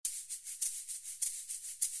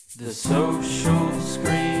The Social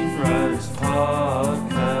Screenwriters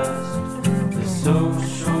Podcast. The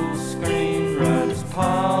Social Screenwriters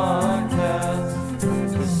Podcast.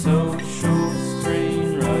 The Social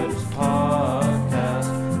Screenwriters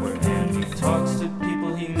Podcast. Where Andy talks to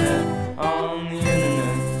people he met on the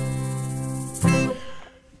internet.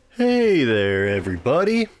 Hey there,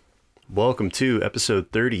 everybody. Welcome to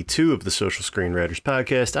episode 32 of the Social Screenwriters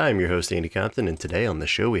Podcast. I am your host, Andy Compton, and today on the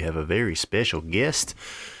show we have a very special guest.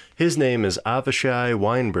 His name is Avishai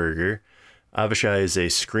Weinberger. Avishai is a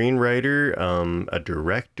screenwriter, a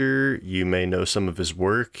director. You may know some of his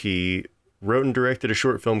work. He wrote and directed a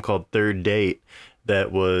short film called Third Date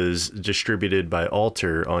that was distributed by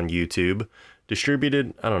Alter on YouTube.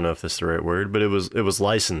 Distributed, I don't know if that's the right word, but it was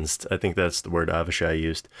licensed. I think that's the word Avishai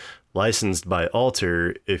used. Licensed by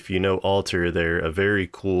Alter. If you know Alter, they're a very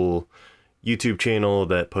cool YouTube channel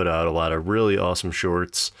that put out a lot of really awesome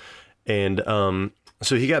shorts. And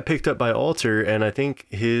so he got picked up by Alter, and I think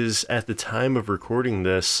at the time of recording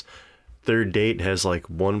this, Third Date has like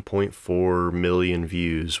 1.4 million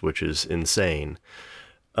views, which is insane.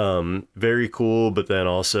 Very cool, but then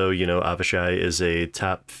also, Avishai is a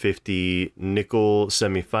top 50 Nickel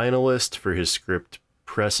semifinalist for his script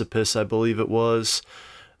PRECIPICE, I believe it was.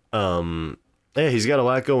 Yeah, he's got a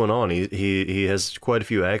lot going on. He has quite a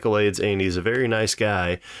few accolades, and he's a very nice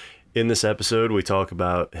guy. In this episode, we talk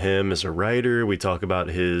about him as a writer. We talk about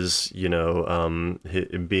his being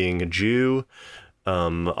a Jew,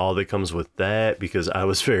 all that comes with that, because I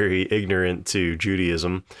was very ignorant to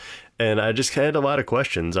Judaism. And I just had a lot of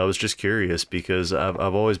questions. I was just curious because I've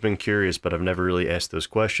always been curious, but I've never really asked those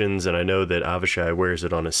questions. And I know that Avishai wears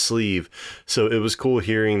it on his sleeve. So it was cool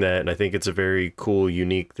hearing that. And I think it's a very cool,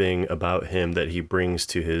 unique thing about him that he brings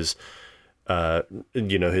to his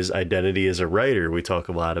his identity as a writer. We talk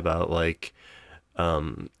a lot about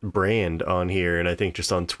brand on here. And I think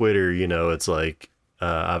just on Twitter, it's like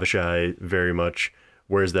Avishai very much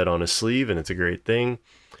wears that on his sleeve, and it's a great thing.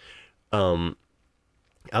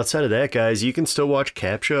 Outside of that, guys, you can still watch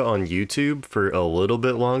CAPTCHA on YouTube for a little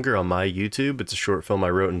bit longer on my YouTube. It's a short film I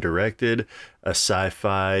wrote and directed, a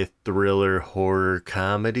sci-fi thriller horror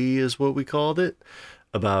comedy is what we called it,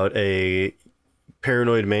 about a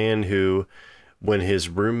paranoid man who, when his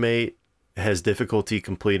roommate has difficulty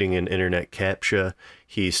completing an internet CAPTCHA,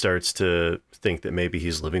 he starts to think that maybe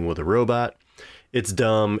he's living with a robot. It's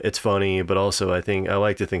dumb, it's funny, but also I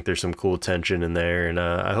like to think there's some cool tension in there, and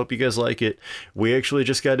I hope you guys like it. We actually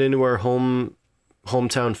just got into our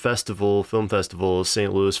hometown film festival,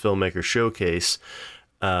 St. Louis Filmmaker Showcase,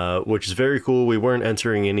 which is very cool. We weren't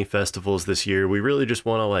entering any festivals this year. We really just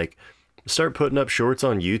want to start putting up shorts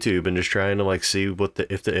on YouTube and just trying to see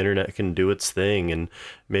if the internet can do its thing, and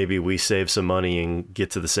maybe we save some money and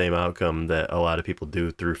get to the same outcome that a lot of people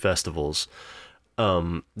do through festivals.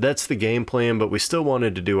 That's the game plan, but we still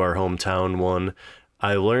wanted to do our hometown one.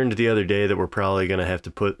 I learned the other day that we're probably going to have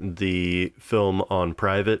to put the film on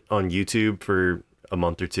private on YouTube for a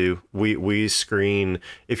month or two. We screen,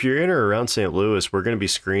 if you're in or around St. Louis, we're going to be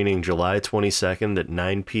screening July 22nd at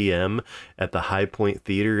 9 p.m. at the High Point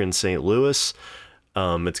Theater in St. Louis.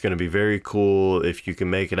 It's going to be very cool. If you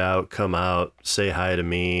can make it out, come out, say hi to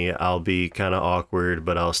me. I'll be kind of awkward,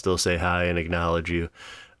 but I'll still say hi and acknowledge you.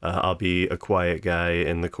 I'll be a quiet guy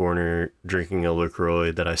in the corner drinking a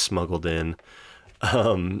LaCroix that I smuggled in.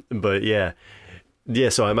 But yeah,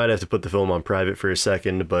 so I might have to put the film on private for a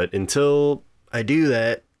second, but until I do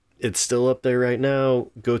that, it's still up there right now.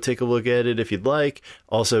 Go take a look at it if you'd like.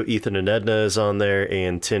 Also, Ethan and Edna is on there,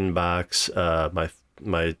 and Tin Box,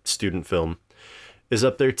 my student film, is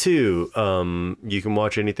up there too. You can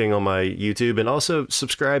watch anything on my YouTube, and also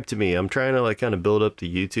subscribe to me. I'm trying to kind of build up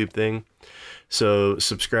the YouTube thing. So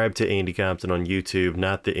subscribe to Andy Compton on YouTube,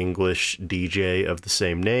 not the English DJ of the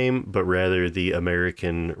same name, but rather the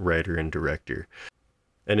American writer and director.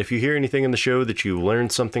 And if you hear anything in the show that you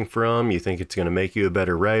learned something from, you think it's going to make you a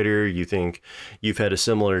better writer, you think you've had a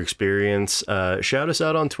similar experience, shout us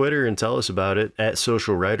out on Twitter and tell us about it at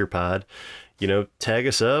Social Writer Pod. Tag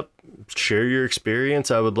us up, share your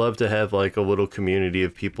experience. I would love to have a little community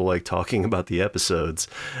of people talking about the episodes.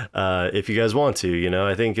 If you guys want to,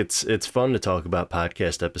 I think it's fun to talk about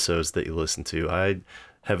podcast episodes that you listen to. I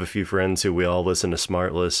have a few friends who we all listen to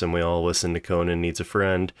Smartless, and we all listen to Conan Needs a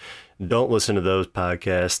Friend. Don't listen to those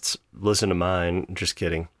podcasts. Listen to mine. Just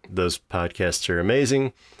kidding. Those podcasts are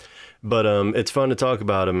amazing. But it's fun to talk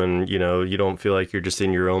about them, and, you don't feel like you're just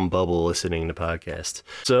in your own bubble listening to podcasts.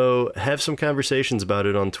 So have some conversations about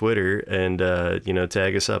it on Twitter, and,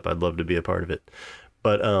 tag us up. I'd love to be a part of it.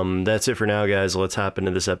 But that's it for now, guys. Let's hop into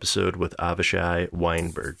this episode with Avishai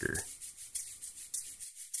Weinberger.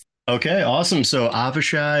 Okay, awesome. So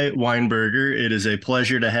Avishai Weinberger, it is a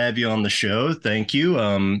pleasure to have you on the show. Thank you.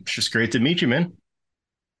 It's just great to meet you, man.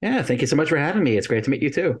 Yeah, thank you so much for having me. It's great to meet you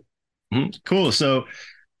too. Cool. So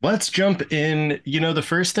let's jump in. The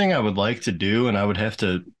first thing I would like to do, and I would have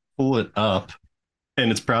to pull it up, and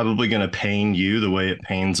it's probably going to pain you the way it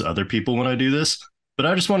pains other people when I do this, but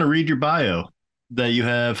I just want to read your bio that you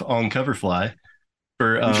have on Coverfly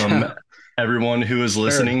for everyone who is Sure.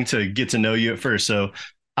 listening to get to know you at first. So,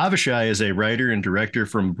 Avishai is a writer and director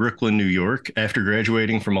from Brooklyn, New York. After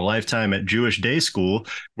graduating from a lifetime at Jewish day school,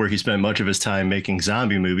 where he spent much of his time making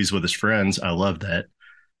zombie movies with his friends, I love that.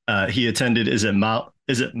 He attended is it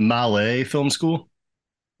Malay Film School?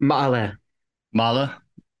 Ma'ale. Mala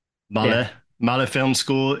Yeah, Mala Mala Film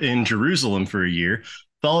School in Jerusalem for a year,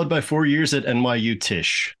 followed by 4 years at NYU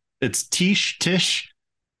Tisch. It's Tisch.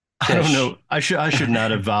 I don't Tish. know. I should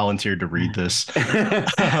not have volunteered to read this.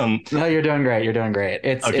 Um, No, you're doing great. You're doing great.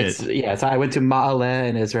 okay, So I went to Ma'ale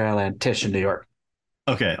in Israel and Tish in New York.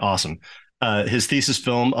 okay, awesome. His thesis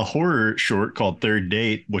film, a horror short called Third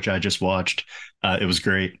Date, which I just watched. It was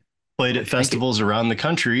great. Played at Thank you. festivals around the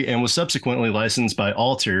country and was subsequently licensed by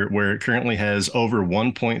Alter, where it currently has over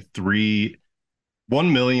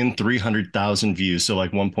 1,300,000 views. So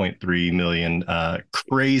like 1.3 million.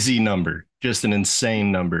 Crazy number, just an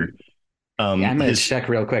insane number. Yeah, I'm gonna His check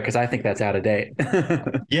real quick because I think that's out of date.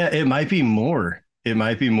 Yeah, it might be more. It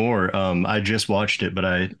might be more. I just watched it, but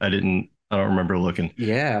I don't remember looking.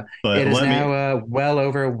 Yeah, But it is let me now well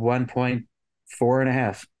over 1.4 and a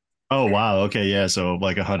half. Oh wow, okay, yeah, so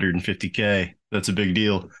like 150K. That's a big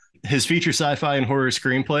deal. His feature sci-fi and horror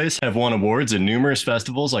screenplays have won awards in numerous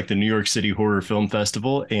festivals like the New York City Horror Film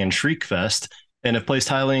Festival and Shriek Fest, and have placed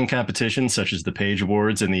highly in competitions such as the Page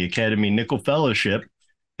Awards and the Academy Nickel Fellowship.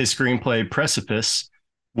 His screenplay Precipice,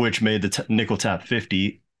 which made the Nickel Top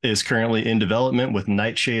 50, is currently in development with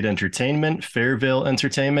Nightshade Entertainment, Fairvale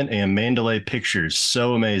Entertainment, and Mandalay Pictures.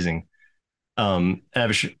 So amazing.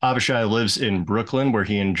 Avishai lives in Brooklyn, where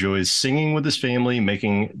he enjoys singing with his family,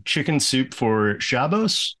 making chicken soup for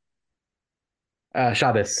Shabbos.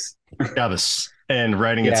 Shabbos, and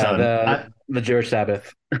writing a Yeah, ton. the Jewish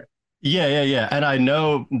Sabbath. Yeah. And I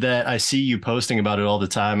know that I see you posting about it all the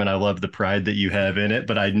time, and I love the pride that you have in it,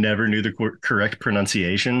 but I never knew the correct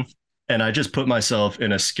pronunciation. And I just put myself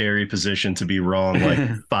in a scary position to be wrong like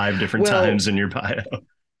five different Well, times in your bio.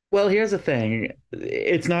 Well, here's the thing.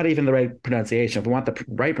 It's not even the right pronunciation. If we want the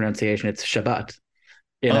right pronunciation, it's Shabbat.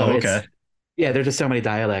 Oh, It's okay. yeah, there's just so many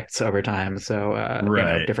dialects over time. So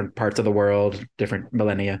Right. different parts of the world, different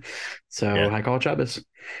millennia. So Yeah. I call it Shabbos as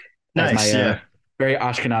my Nice. Yeah. very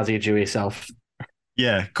Ashkenazi Jewy self.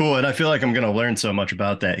 Yeah, cool. And I feel like I'm going to learn so much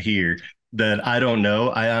about that here that I don't know.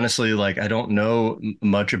 I honestly I don't know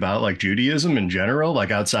much about like Judaism in general,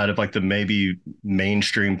 like outside of like the maybe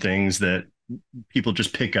mainstream things that people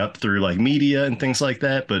just pick up through like media and things like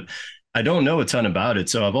that, but I don't know a ton about it.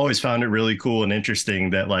 So I've always found it really cool and interesting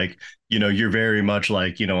that you're very much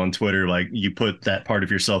like, on Twitter, like you put that part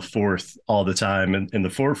of yourself forth all the time in the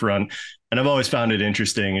forefront. And I've always found it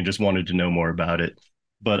interesting and just wanted to know more about it.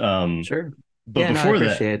 But Sure. but Yeah, no, I before that,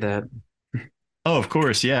 appreciate that. oh, of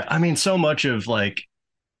course, yeah. I mean, so much of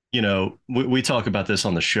we talk about this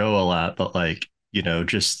on the show a lot, but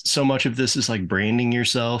just so much of this is like branding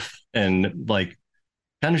yourself and like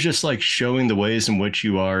kind of just like showing the ways in which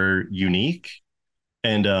you are unique.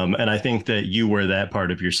 And I think that you wear that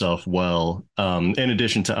part of yourself well, in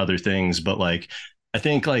addition to other things. But I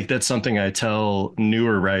think like that's something I tell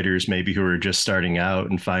newer writers maybe who are just starting out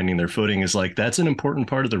and finding their footing is like that's an important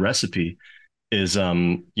part of the recipe is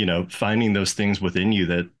finding those things within you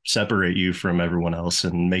that separate you from everyone else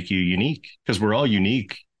and make you unique because we're all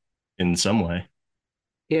unique in some way.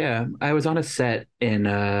 Yeah, I was on a set in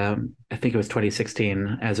I think it was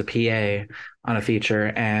 2016 as a PA on a feature,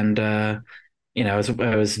 and I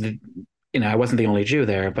wasn't the only Jew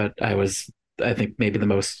there, but I think maybe the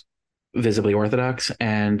most visibly Orthodox,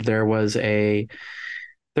 and there was a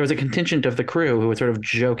contingent of the crew who would sort of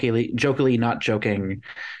jokingly, not joking,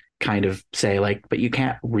 kind of say like, but you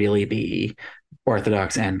can't really be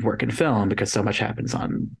Orthodox and work in film because so much happens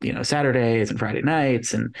on, Saturdays and Friday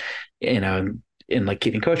nights and, in like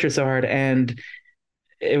keeping kosher so hard. And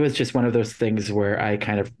it was just one of those things where I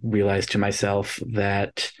kind of realized to myself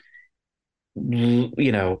that,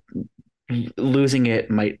 you know, losing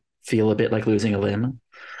it might feel a bit like losing a limb.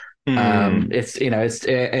 Hmm.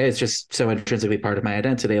 It's just so intrinsically part of my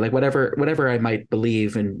identity. Like whatever I might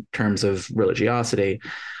believe in terms of religiosity,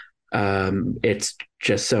 it's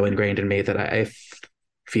just so ingrained in me that I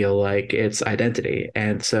feel like it's identity.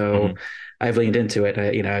 And so Hmm. I've leaned into it.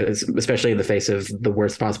 Especially in the face of the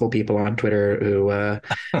worst possible people on Twitter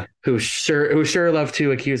who sure love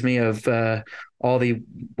to accuse me of all the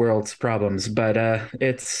world's problems. But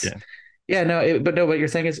it's Yeah. yeah, no, but no, what you're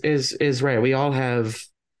saying is right. We all have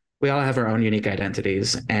our own unique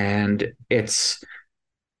identities, and it's,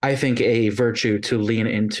 I think, a virtue to lean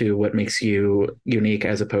into what makes you unique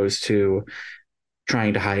as opposed to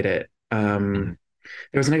trying to hide it. Mhm.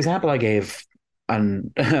 There was an example I gave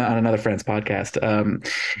on on another friend's podcast.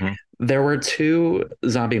 Mhm. There were two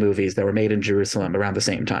zombie movies that were made in Jerusalem around the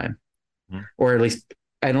same time, Mhm. or at least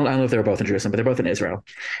I don't know if they were both in Jerusalem, but they're both in Israel,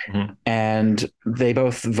 Mhm. and they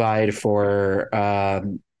both vied for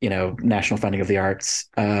national funding of the arts.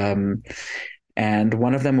 And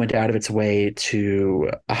one of them went out of its way to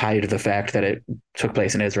hide the fact that it took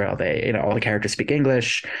place in Israel. All the characters speak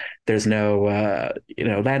English. There's no,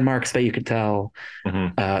 landmarks that you could tell.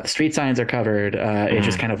 Mhm. The street signs are covered. It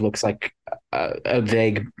just Mhm. kind of looks like a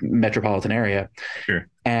vague metropolitan area. Sure.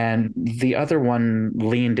 And the other one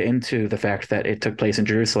leaned into the fact that it took place in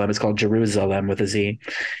Jerusalem. It's called Jerusalem with a Z.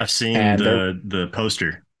 I've seen And they're, the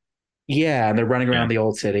poster. yeah, and they're running around Yeah. the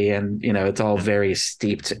old city, and it's all Yeah. very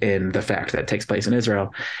steeped in the fact that it takes place in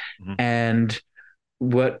Israel. Mhm. And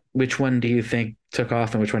which one do you think took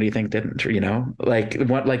off and which one do you think didn't? Like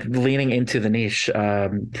leaning into the niche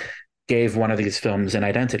gave one of these films an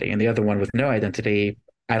identity, and the other one with no identity,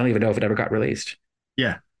 I don't even know if it ever got released.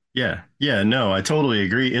 Yeah. Yeah. Yeah. No, I totally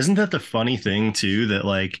agree. Isn't that the funny thing too, that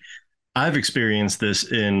like I've experienced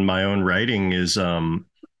this in my own writing is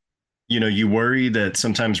you worry that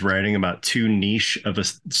sometimes writing about too niche of a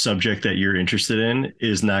subject that you're interested in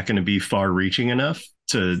is not going to be far reaching enough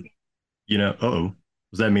to, oh,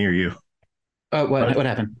 was that me or you? Oh, Uh, what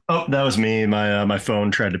happened? Oh, that was me. My phone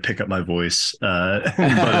tried to pick up my voice.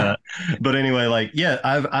 But anyway, like yeah,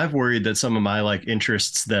 I've worried that some of my like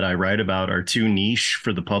interests that I write about are too niche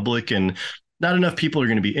for the public, and not enough people are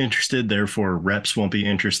going to be interested. Therefore, reps won't be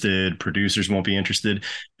interested, producers won't be interested.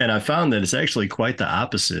 And I found that it's actually quite the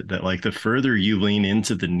opposite. That like the further you lean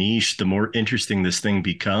into the niche, the more interesting this thing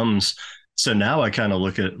becomes. So now I kind of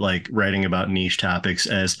look at like writing about niche topics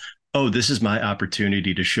as, oh, this is my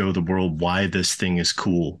opportunity to show the world why this thing is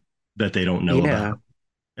cool that they don't know Yeah. about.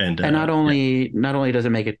 And And not yeah. only does it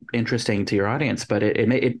make it interesting to your audience, but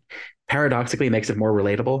it paradoxically makes it more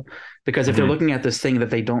relatable, because if they're Mhm. looking at this thing that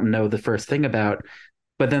they don't know the first thing about,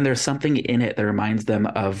 but then there's something in it that reminds them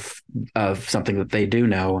of something that they do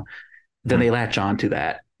know, then Mhm. they latch on to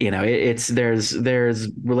that. It's there's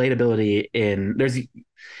relatability there's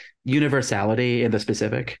universality in the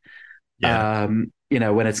specific. Yeah.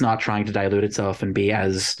 When it's not trying to dilute itself and be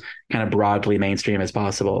as kind of broadly mainstream as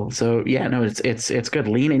possible. So yeah, no, it's good.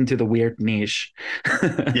 Lean into the weird niche.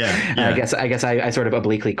 Yeah. And I Yeah. guess I guess I sort of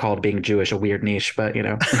obliquely called being Jewish a weird niche, but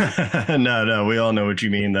No, we all know what you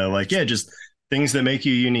mean though. Like, yeah, just things that make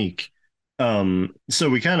you unique. So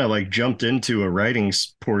we kind of like jumped into a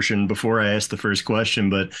writings portion before I asked the first question,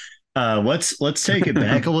 but let's take it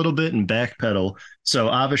back a little bit and backpedal. So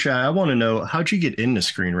Avishai, I want to know, how'd you get into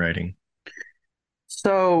screenwriting?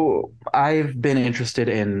 So I've been interested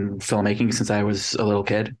in filmmaking since I was a little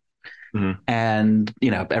kid. Mhm. And,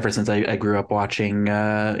 ever since I grew up watching,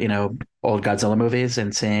 old Godzilla movies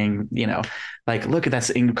and seeing, like, look at that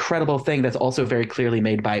incredible thing that's also very clearly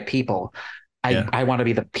made by people. I, Yeah. I want to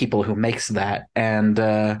be the people who makes that. And,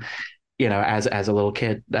 as a little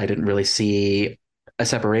kid, I didn't really see a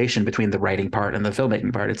separation between the writing part and the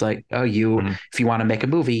filmmaking part. It's like, oh, Mhm. if you want to make a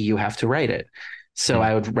movie, you have to write it. So Mhm.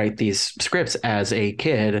 I would write these scripts as a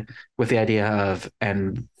kid with the idea of,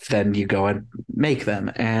 and then you go and make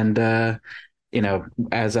them. And you know,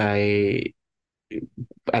 as I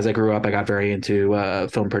grew up, I got very into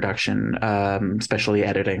film production, especially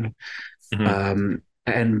editing. Mhm.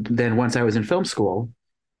 And then once I was in film school,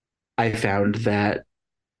 I found that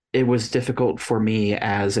it was difficult for me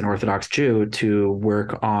as an Orthodox Jew to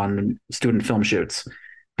work on student film shoots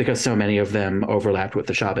because so many of them overlapped with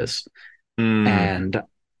the Shabbos. Mm. And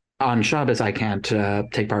on Shabbos, I can't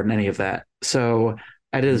take part in any of that. So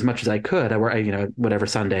I did as much as I could. Whatever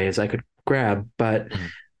Sundays I could grab, but Mhm.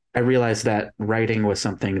 I realized that writing was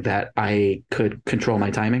something that I could control my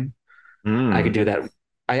timing. I could Mm. do that.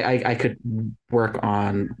 I could work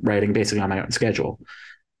on writing basically on my own schedule.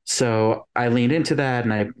 So I leaned into that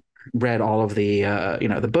and I read all of the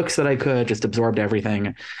books that I could, just absorbed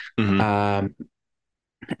everything, Mhm. um,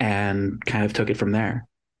 and kind of took it from there.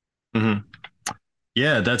 Mhm.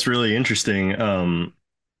 Yeah, that's really interesting.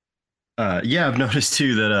 Yeah, I've noticed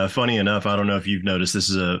too that funny enough, I don't know if you've noticed this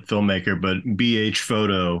is a filmmaker, but BH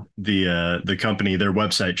Photo, the company, their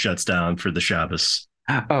website shuts down for the Shabbos.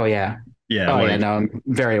 Oh yeah. Yeah, Oh yeah, like no, I'm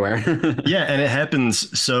very aware. yeah, and it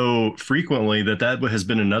happens so frequently that has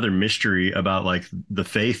been another mystery about like the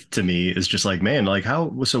faith to me is just like, man, like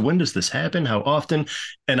how, so when does this happen? How often?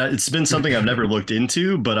 And it's been something I've never looked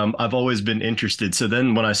into, but I've always been interested. So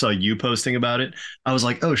then when I saw you posting about it, I was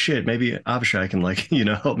like, oh shit, maybe Avishai can like,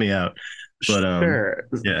 help me out. But Sure.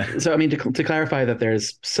 yeah, So, I mean, to clarify that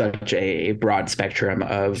there's such a broad spectrum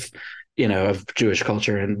of, of Jewish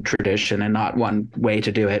culture and tradition, and not one way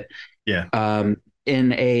to do it. yeah.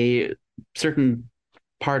 In a certain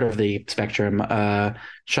part of the spectrum,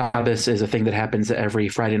 Shabbos is a thing that happens every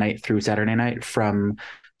Friday night through Saturday night, from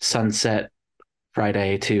sunset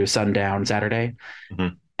Friday to sundown Saturday.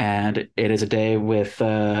 Mhm. And it is a day with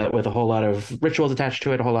a whole lot of rituals attached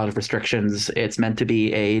to it, a whole lot of restrictions. It's meant to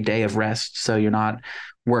be a day of rest, so you're not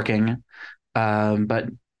working. But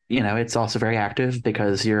it's also very active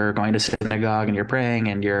because you're going to synagogue and you're praying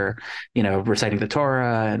and you're, reciting the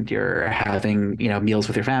Torah and you're having, meals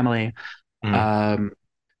with your family. Mhm. Um,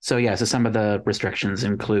 so some of the restrictions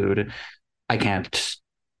include I can't,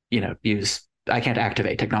 I can't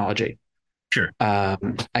activate technology. Sure. I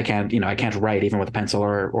can't write even with a pencil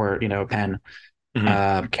or a pen.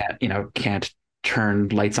 Mhm. Can't turn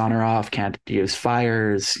lights on or off. Can't use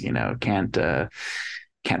fires.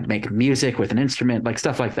 Can't make music with an instrument, like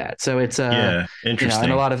stuff like that. So it's Yeah, and a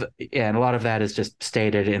interesting. lot of and a lot of that is just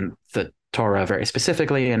stated in the Torah very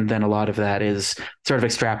specifically, and then a lot of that is sort of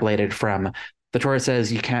extrapolated from the Torah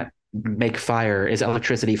says you can't make fire, is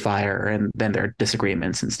electricity fire, and then there are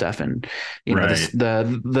disagreements and stuff. And Right.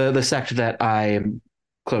 the sect that I am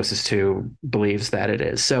closest to believes that it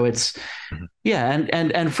is. So it's Mhm. yeah,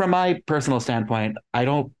 and from my personal standpoint, I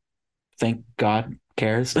don't think God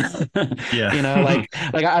cares. Yeah. I'm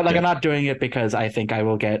Yeah. not doing it because I think I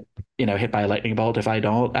will get hit by a lightning bolt if I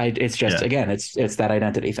don't. It's just, Yeah. again, it's that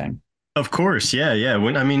identity thing. Of course, yeah, yeah.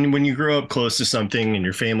 When you grow up close to something and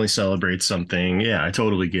your family celebrates something, yeah, I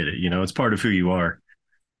totally get it. It's part of who you are.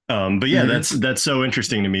 But yeah, Mm-hmm. that's so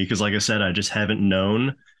interesting to me because, like I said, I just haven't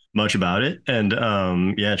known much about it, and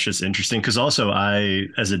yeah, it's just interesting because also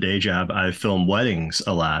as a day job, I film weddings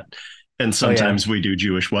a lot, and Oh yeah. sometimes we do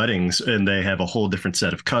Jewish weddings, and they have a whole different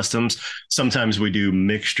set of customs. Sometimes we do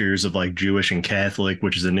mixtures of like Jewish and Catholic,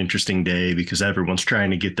 which is an interesting day because everyone's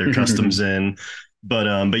trying to get their customs in. But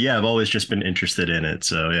yeah, I've always just been interested in it,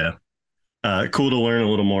 so yeah, cool to learn a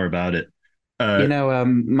little more about it. Uh,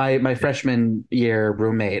 My freshman year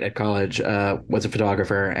roommate at college was a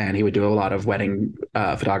photographer, and he would do a lot of wedding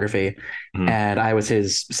photography. mhm, And I was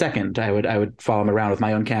his second. I would follow him around with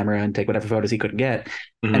my own camera and take whatever photos he could get.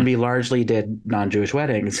 And mhm, we largely did non-Jewish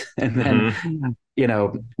weddings. And then,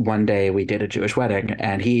 mhm, one day we did a Jewish wedding,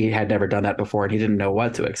 and he had never done that before, and he didn't know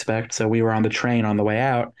what to expect. So we were on the train on the way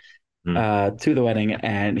out mhm. to the wedding,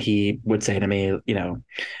 and he would say to me,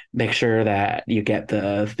 make sure that you get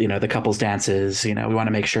the couples dances. We want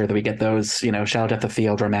to make sure that we get those, shallow depth of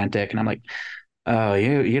field romantic. And I'm like, oh,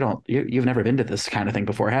 you've never been to this kind of thing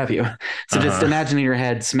before, have you? So just Uh-huh. imagine in your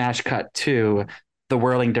head, smash cut to the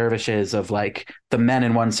whirling dervishes of like the men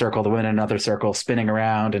in one circle, the women in another circle, spinning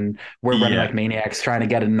around, and we're running Yeah. like maniacs trying to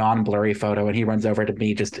get a non-blurry photo. And he runs over to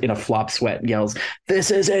me just in a flop sweat and yells, "This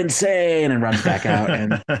is insane!" and runs back out.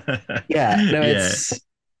 And yeah, no, Yeah. it's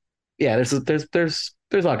yeah. There's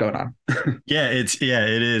a lot going on. Yeah, it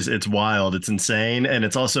is. It's wild. It's insane. And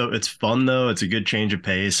it's fun though. It's a good change of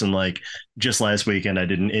pace. And like just last weekend I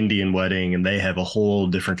did an Indian wedding and they have a whole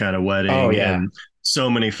different kind of Oh wedding yeah, and so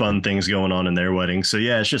many fun things going on in their wedding. So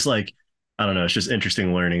yeah, it's just like I don't know, it's just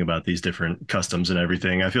interesting learning about these different customs and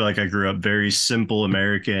everything. I feel like I grew up very simple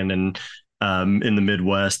American and in the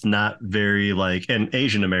Midwest, not very like an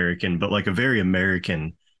Asian American, but like a very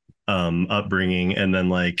American upbringing and then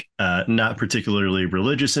like not particularly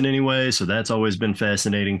religious in any way, so that's always been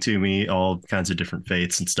fascinating to me, all kinds of different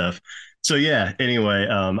faiths and stuff. So yeah, anyway,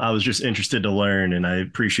 I was just interested to learn and I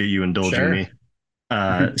appreciate you indulging sure. me.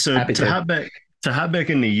 So Happy to. to hop back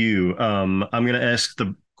into you, I'm going to ask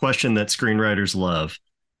the question that screenwriters love,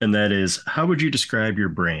 and that is, how would you describe your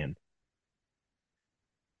brand?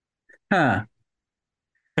 Huh.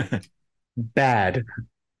 Bad.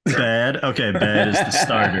 Bad. Okay, bad is the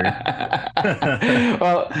starter.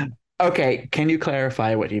 Well, okay. Can you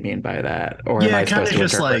clarify what you mean by that, or am Yeah, I kind supposed of to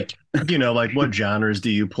just interpret? like, like what genres do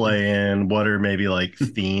you play in? What are maybe like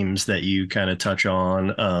themes that you kind of touch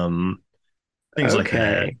on? Things like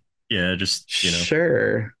that. Okay. Yeah, just,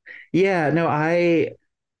 Sure. Yeah. No, I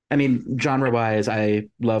mean, genre-wise, I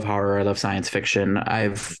love horror. I love science fiction.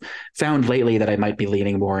 I've found lately that I might be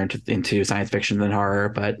leaning more into science fiction than horror,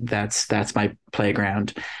 but that's my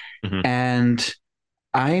playground. mhm, And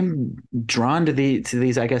I'm drawn to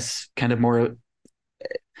these, I guess, kind of more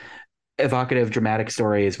evocative, dramatic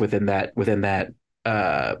stories within that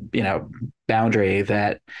boundary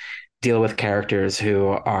that deal with characters who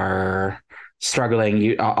are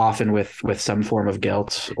struggling often with some form of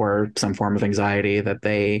guilt or some form of anxiety that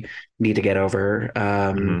they need to get over.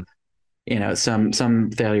 Hmm.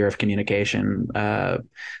 Some failure of communication. I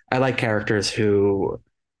like characters who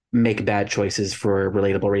make bad choices for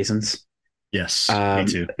relatable reasons, Yes, me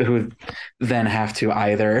too. who then have to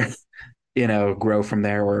either grow from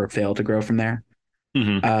there or fail to grow from there.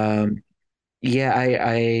 Hmm. Um, yeah,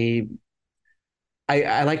 I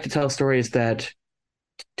like to tell stories that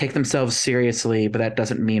take themselves seriously, but that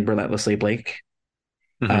doesn't mean relentlessly bleak.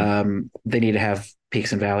 Hmm. They need to have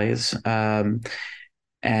peaks and valleys.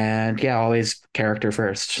 And yeah, always character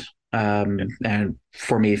first. Yeah. And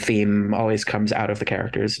for me, theme always comes out of the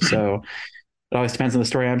characters. So it always depends on the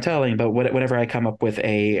story I'm telling. But whenever I come up with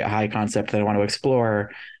a high concept that I want to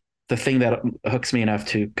explore, the thing that hooks me enough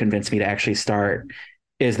to convince me to actually start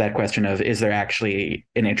is that question of, is there actually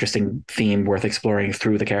an interesting theme worth exploring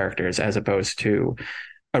through the characters as opposed to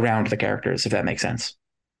around the characters, if that makes sense.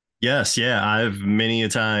 Yes, yeah, I've many a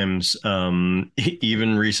times,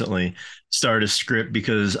 even recently, start a script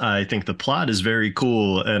because I think the plot is very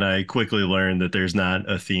cool, and I quickly learned that there's not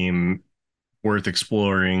a theme worth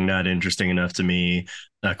exploring, not interesting enough to me,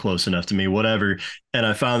 not close enough to me, whatever. And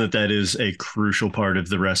I found that that is a crucial part of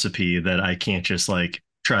the recipe that I can't just like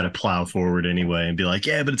try to plow forward anyway and be like,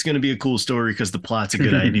 yeah, but it's going to be a cool story because the plot's a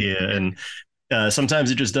good idea. And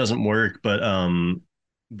sometimes it just doesn't work.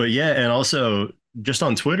 But yeah, and also just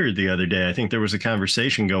on Twitter the other day, I think there was a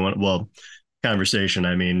conversation going. Well, conversation.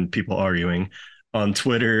 I mean, people arguing on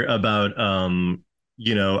Twitter about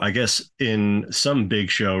I guess in some big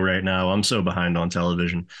show right now, I'm so behind on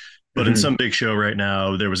television, but in some big show right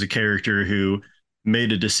now, there was a character who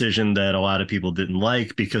made a decision that a lot of people didn't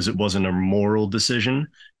like because it wasn't a moral decision.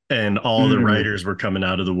 And all the Mm, writers were coming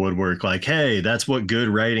out of the woodwork like, hey, that's what good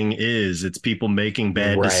writing is. It's people making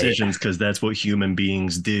bad right. decisions because that's what human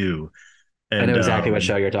beings do. I know And exactly what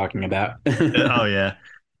show you're talking about. oh yeah,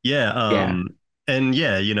 yeah. Yeah. And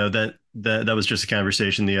yeah, that was just a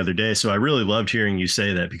conversation the other day. So I really loved hearing you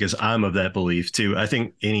say that because I'm of that belief too. I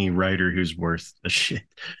think any writer who's worth a shit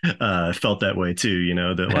felt that way too.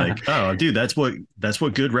 That like, oh, dude, that's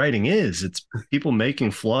what good writing is. It's people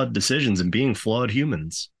making flawed decisions and being flawed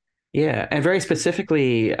humans. Yeah. And very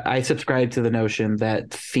specifically, I subscribe to the notion that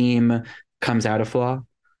theme comes out of flaw,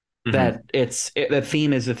 Hmm. that the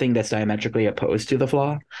theme is the thing that's diametrically opposed to the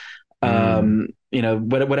flaw. Mm.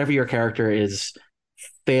 Whatever your character is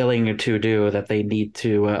failing to do that they need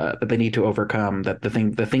to overcome, that the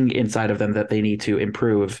thing inside of them that they need to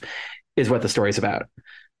improve is what the story's about.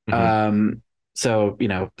 Hmm. Um, so,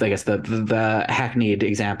 I guess the hackneyed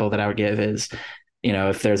example that I would give is,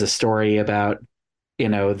 if there's a story about,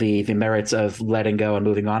 the merits of letting go and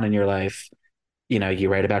moving on in your life, you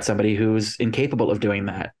write about somebody who's incapable of doing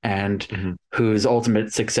that and Hmm. whose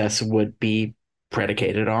ultimate success would be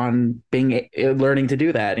predicated on learning to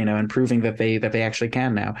do that, and proving that they actually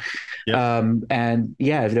can now. Yep. And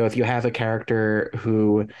yeah, if you have a character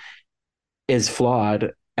who is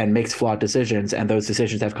flawed and makes flawed decisions and those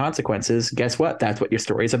decisions have consequences, guess what? That's what your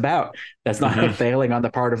story is about. That's not a Hmm. failing on the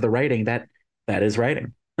part of the writing. That is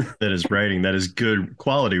writing. That is writing. That is good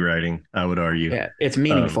quality writing, I would argue. Yeah, it's Um,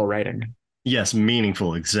 meaningful writing. Yes,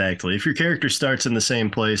 meaningful, exactly. If your character starts in the same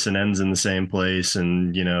place and ends in the same place,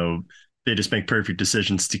 and they just make perfect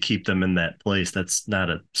decisions to keep them in that place, that's not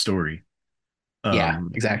a story. Yeah,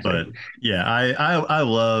 exactly. But yeah, I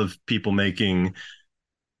love people making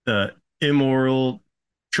uh, immoral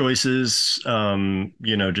choices.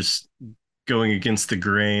 Just going against the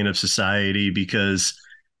grain of society because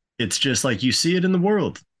it's just like you see it in the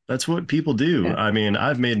world. That's what people do. Yeah, I mean,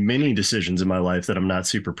 I've made many decisions in my life that I'm not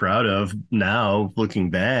super proud of now looking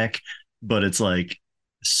back, but it's like,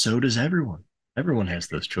 so does everyone. Everyone has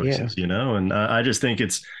those yeah. choices. And I just think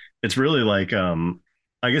it's really like,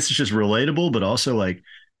 I guess it's just relatable, but also like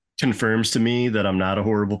confirms to me that I'm not a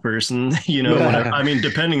horrible person. Whatever. I mean,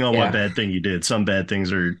 depending on what Yeah. bad thing you did, some bad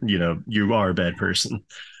things are, you are a bad person.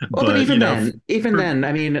 Well, but But, even for, then,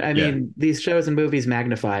 I yeah, mean, these shows and movies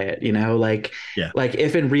magnify it, like yeah, like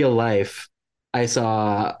if in real life I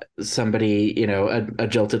saw somebody, a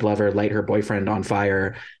jilted lover light her boyfriend on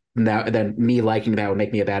fire, now then me liking that would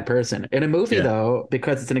make me a bad person. In a movie, yeah, though,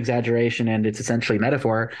 because it's an exaggeration and it's essentially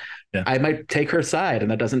metaphor, yeah, I might take her side,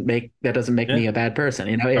 and that doesn't make yeah. me a bad person.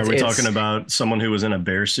 Are we talking It's about someone who was in a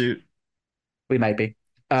bear suit? we might be.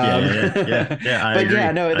 Yeah, Um, yeah, yeah, yeah, yeah. I but yeah,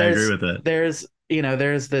 agree. no, I agree with that.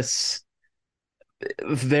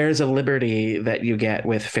 there's a liberty that you get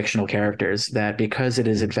with fictional characters that because it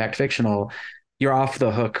is in fact fictional, you're off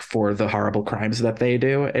the hook for the horrible crimes that they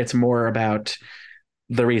do. It's more about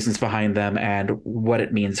the reasons behind them and what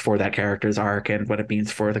it means for that character's arc and what it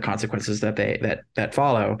means for the consequences that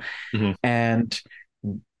follow. Hmm. And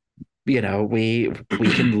we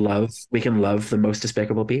can love the most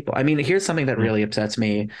despicable people. I mean, here's something that really upsets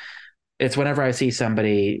me. It's whenever I see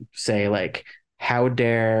somebody say like, how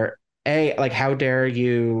dare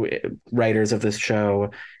you writers of this show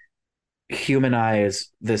humanize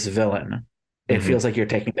this villain? It Hmm. feels like you're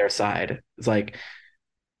taking their side. It's like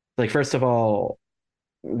first of all,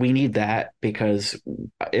 we need that because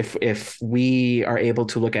if we are able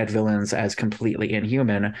to look at villains as completely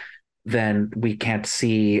inhuman, then we can't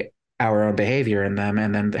see our own behavior in them,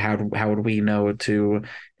 and then how would we know to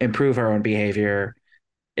improve our own behavior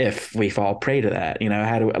if we fall prey to that? You know,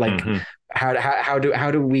 Hmm.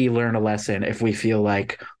 how do we learn a lesson if we feel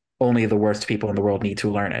like only the worst people in the world need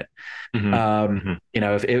to learn it? Hmm. Hmm.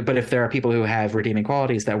 But if there are people who have redeeming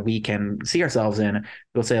qualities that we can see ourselves in,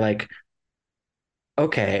 we'll say like,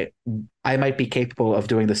 okay, I might be capable of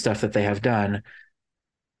doing the stuff that they have done.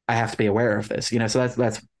 I have to be aware of this, so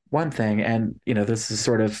that's one thing. And, this is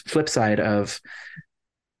sort of flip side of,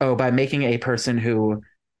 oh, by making a person who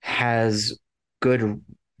has good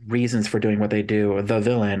reasons for doing what they do, the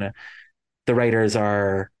villain, the writers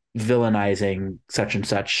are villainizing such and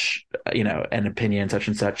such, an opinion, such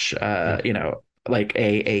and such, like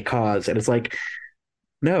a cause. And it's like,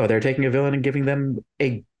 no, they're taking a villain and giving them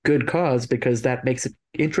a good cause because that makes it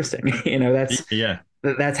interesting. Yeah,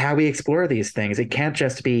 That's how we explore these things. It can't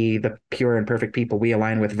just be the pure and perfect people we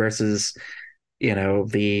align with versus,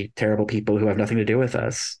 the terrible people who have nothing to do with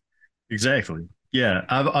us. exactly. Yeah,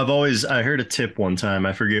 I've always I heard a tip one time.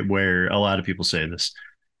 I forget where. A lot of people say this,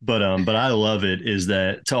 but I love it. Is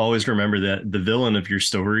that to always remember that the villain of your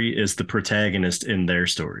story is the protagonist in their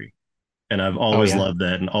story. And I've Oh always yeah. loved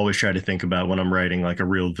that, and always try to think about when I'm writing like a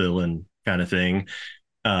real villain kind of thing.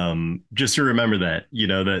 Just to remember that,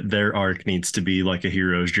 that their arc needs to be like a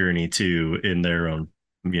hero's journey too, in their own,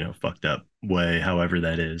 fucked up way, however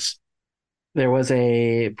that is. There was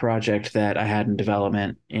a project that I had in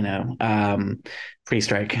development,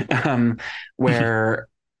 pre-strike, where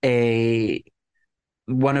a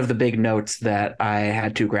one of the big notes that I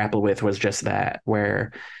had to grapple with was just that,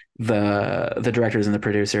 where the directors and the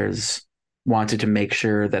producers wanted to make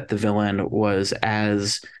sure that the villain was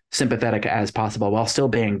as sympathetic as possible while still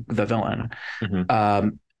being the villain. Hmm.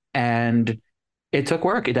 Um, and it took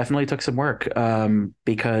work. It definitely took some work,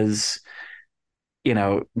 because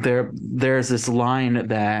there's this line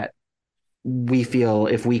that we feel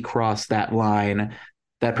if we cross that line,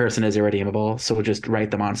 that person is irredeemable. So we'll just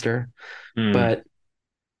write the monster. Mm. But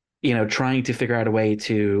trying to figure out a way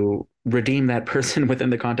to redeem that person within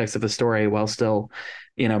the context of the story while still,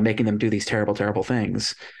 making them do these terrible, terrible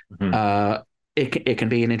things. Hmm. Uh, it can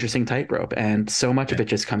be an interesting tightrope, and so much of Yeah. it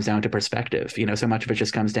just comes down to perspective. So much of it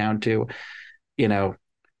just comes down to, you know,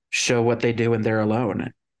 show what they do when they're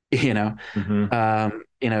alone. You know, Hmm.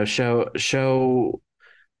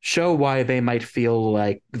 show why they might feel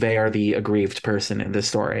like they are the aggrieved person in this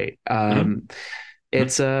story. Hmm.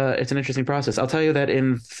 It's an interesting process. I'll tell you that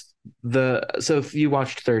so if you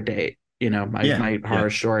watched Third Date, Yeah. my Yeah. horror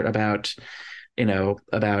short about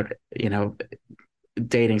about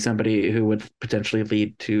dating somebody who would potentially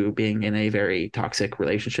lead to being in a very toxic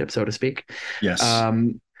relationship, so to speak. Yes.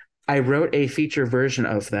 Um, I wrote a feature version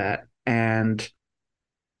of that and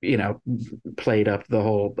you know, played up the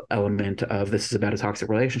whole element of this is about a toxic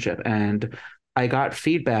relationship. And I got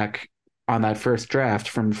feedback on that first draft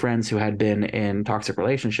from friends who had been in toxic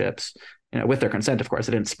relationships, with their consent, of course.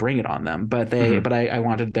 I didn't spring it on them, Hmm. but I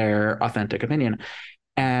wanted their authentic opinion.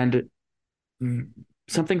 And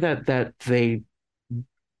something that they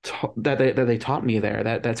taught me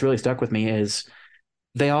there that's really stuck with me is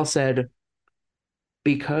they all said,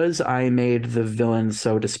 because I made the villain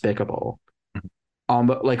so despicable,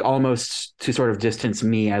 almost to sort of distance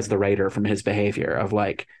me as the writer from his behavior of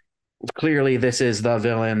like, clearly this is the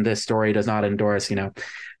villain, this story does not endorse,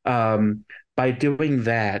 um, by doing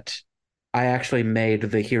that I actually made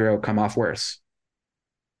the hero come off worse,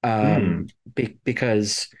 Mm.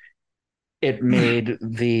 because it made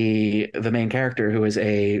the main character, who is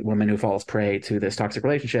a woman who falls prey to this toxic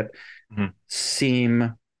relationship, Hmm.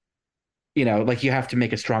 seem, like you have to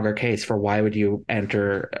make a stronger case for why would you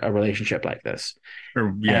enter a relationship like this.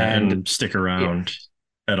 Or yeah, And and stick around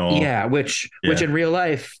at all. yeah, which Yeah. in real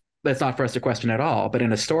life, that's not for us to question at all. But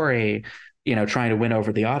in a story, trying to win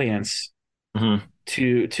over the audience Hmm.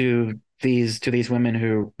 to these women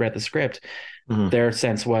who read the script, Hmm. their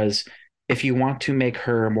sense was, if you want to make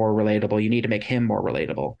her more relatable, you need to make him more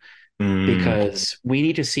relatable. Mm, because we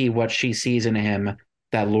need to see what she sees in him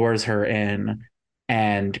that lures her in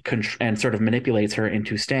and sort of manipulates her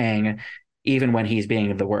into staying even when he's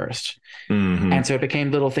being the worst. hmm And so it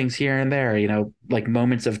became little things here and there, like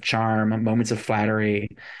moments of charm, moments of flattery,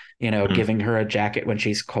 giving her a jacket when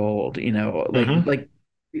she's cold, hmm like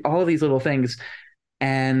all of these little things.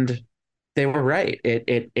 And they were right.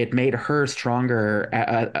 It made her stronger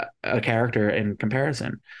a character in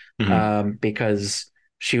comparison, hmm because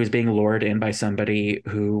she was being lured in by somebody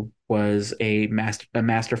who was a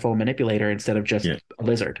masterful manipulator instead of just Yeah. a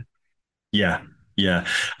lizard. Yeah. Yeah.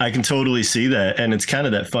 I can totally see that. And it's kind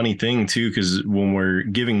of that funny thing too, because when we're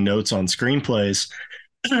giving notes on screenplays,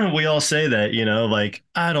 we all say that, like,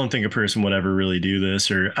 I don't think a person would ever really do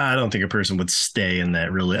this, or I don't think a person would stay in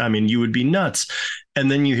that really. I mean, you would be nuts. And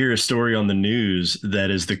then you hear a story on the news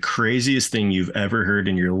that is the craziest thing you've ever heard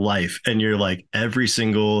in your life. And you're like, every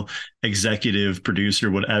single executive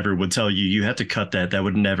producer, whatever, would tell you, you have to cut that. That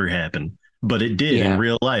would never happen. But it did in Yeah.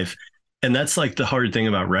 real life. And that's like the hard thing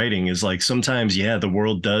about writing is like sometimes, yeah, the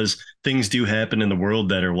world does, things do happen in the world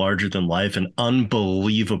that are larger than life and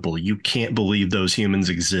unbelievable. You can't believe those humans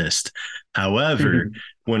exist. However,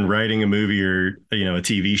 when writing a movie or, a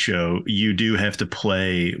TV show, you do have to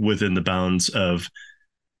play within the bounds of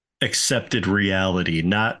accepted reality,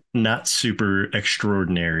 not super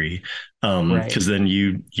extraordinary. Right. Because then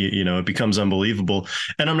it becomes unbelievable.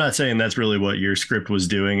 And I'm not saying that's really what your script was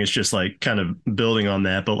doing. It's just like kind of building on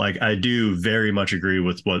that. But like I do very much agree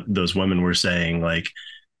with what those women were saying. Like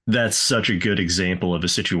that's such a good example of a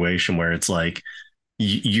situation where it's like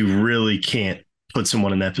you really can't put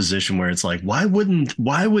someone in that position where it's like, why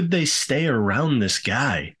would they stay around this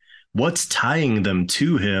guy? What's tying them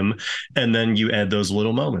to him? And then you add those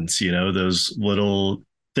little moments, those little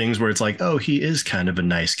things where it's like, oh, he is kind of a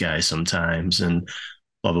nice guy sometimes and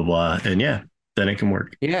blah, blah, blah. And yeah, then it can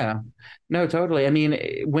work. Yeah. No, totally. I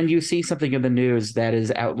mean, when you see something in the news that is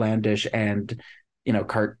outlandish and,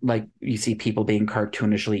 like you see people being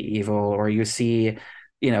cartoonishly evil, or you see,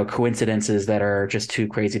 coincidences that are just too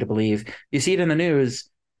crazy to believe, you see it in the news,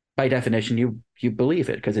 by definition, you believe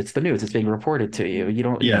it because it's the news. It's being reported to you. You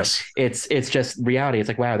don't, Yes. it's just reality. It's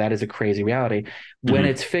like, wow, that is a crazy reality. When hmm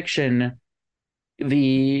it's fiction,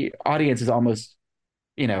 the audience is almost,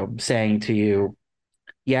 saying to you,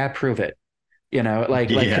 yeah, prove it, like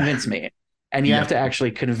Yeah. convince me. And you have Yep. to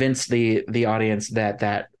actually convince the audience that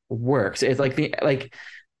that works. It's like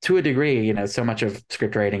to a degree, so much of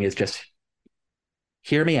script writing is just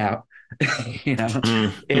hear me out. you know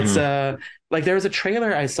it's Mm-hmm. like there was a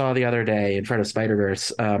trailer I saw the other day in front of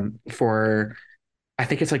Spider-Verse, for, I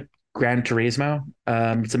think it's like Gran Turismo.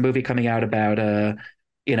 It's a movie coming out about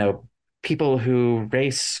you know, people who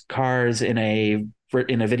race cars in a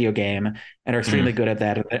video game and are extremely good at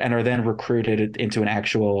that and are then recruited into an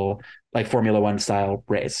actual like Formula One style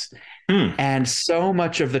race. Mm-hmm. And so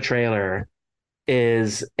much of the trailer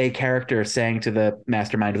is a character saying to the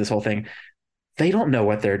mastermind of this whole thing, they don't know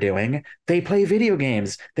what they're doing. They play video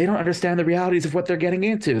games. They don't understand the realities of what they're getting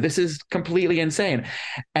into. This is completely insane.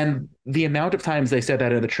 And the amount of times they said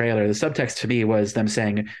that in the trailer, the subtext to me was them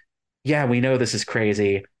saying, yeah, we know this is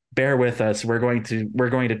crazy. Bear with us. We're going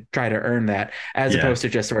to try to earn that, as Yeah. opposed to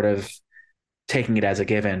just sort of taking it as a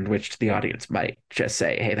given, which the audience might just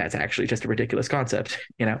say, hey, that's actually just a ridiculous concept.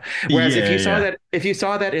 Whereas Yeah. Yeah. if you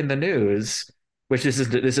saw that in the news, which this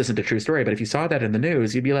isn't a true story, but if you saw that in the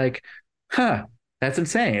news, you'd be like, huh, that's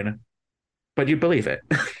insane. But you'd believe it.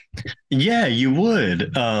 Yeah, you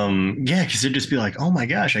would. Yeah, because it'd just be like, oh my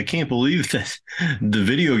gosh, I can't believe that the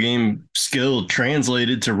video game skill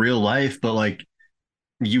translated to real life, but like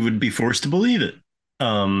you would be forced to believe it.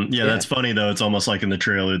 Yeah, Yeah. that's funny though. It's almost like in the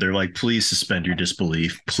trailer, they're like, please suspend your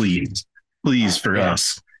disbelief. Please, please for Yeah.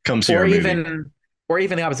 us. Come see Or our movie. even or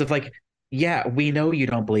even the opposite of like, yeah, we know you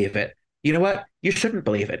don't believe it. You know what? You shouldn't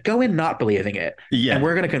believe it. Go in not believing it. And Yeah.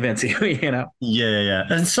 we're gonna convince you. Yeah, yeah, yeah.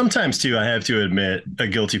 And sometimes too, I have to admit, a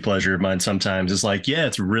guilty pleasure of mine sometimes is like, yeah,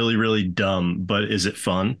 it's really, really dumb, but is it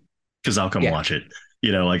fun? Because I'll come Yeah. watch it.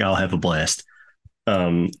 Like I'll have a blast.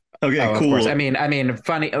 Um, okay, Oh, of course. I cool. mean,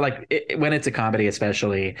 funny, like when it's a comedy,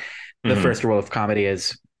 especially, the hmm first rule of comedy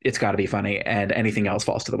is it's got to be funny, and anything else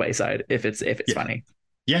falls to the wayside if it's Yeah, funny.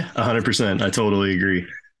 yeah, 100%. I totally agree.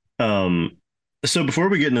 Um, so before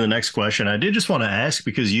we get into the next question, I did just want to ask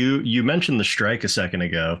because you mentioned the strike a second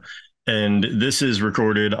ago, and this is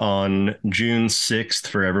recorded on June 6th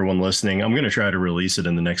for everyone listening. I'm going to try to release it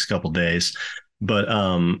in the next couple days, but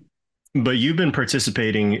but you've been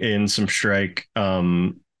participating in some strike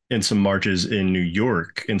in some marches in New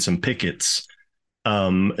York in some pickets.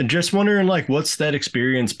 Just wondering, like, what's that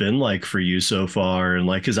experience been like for you so far? And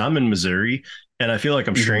like, because I'm in Missouri, and I feel like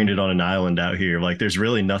I'm Mhm. stranded on an island out here. Like, there's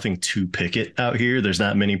really nothing to picket out here. There's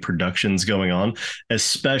not many productions going on,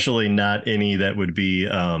 especially not any that would be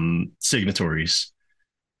signatories.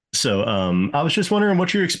 So, I was just wondering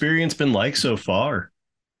what your experience been like so far.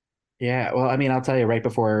 Yeah, well, I mean, I'll tell you right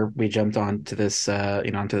before we jumped on to this,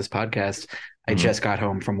 onto this podcast, I Mhm. just got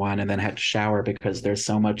home from one and then had to shower because there's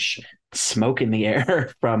so much smoke in the air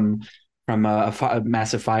from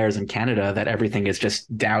massive fires in Canada that everything is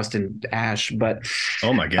just doused in ash. But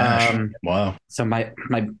Oh my gosh! um, Wow. so my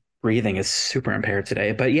breathing is super impaired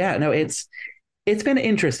today. But yeah, no, it's been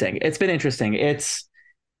interesting. It's been interesting. It's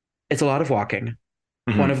a lot of walking.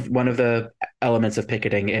 Hmm. One of the elements of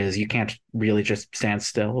picketing is you can't really just stand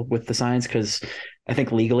still with the signs because I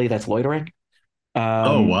think legally that's loitering.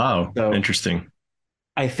 Oh Um, wow! so Interesting.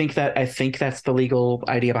 I think that's the legal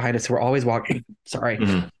idea behind it. So we're always walking. Sorry,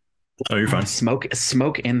 Hmm. Oh, you're fine.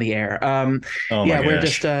 smoke in the air. Oh my Yeah, we're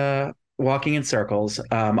just gosh. walking in circles,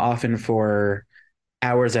 often for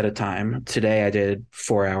hours at a time. Today I did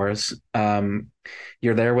 4 hours.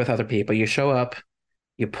 You're there with other people. You show up,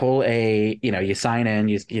 you pull you sign in,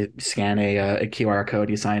 you scan a QR code,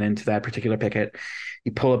 you sign into that particular picket,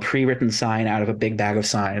 you pull a pre-written sign out of a big bag of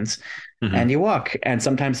signs, and Hmm. you walk. And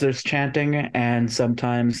sometimes there's chanting, and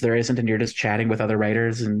sometimes there isn't, and you're just chatting with other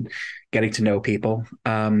writers and getting to know people.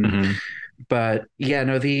 Hmm. But yeah,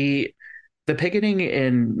 no, the picketing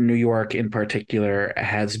in New York in particular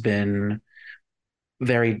has been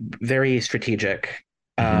very, very strategic.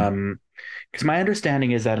 Hmm. Because my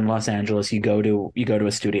understanding is that in Los Angeles, you go to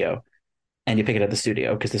a studio and you pick it at the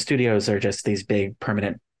studio because the studios are just these big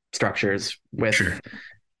permanent structures with Sure.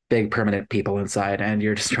 big permanent people inside, and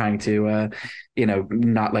you're just trying to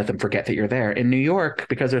not let them forget that you're there. In New York,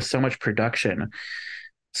 because there's so much production,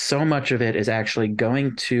 so much of it is actually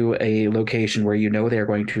going to a location where you know they're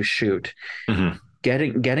going to shoot, Hmm.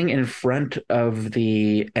 getting in front of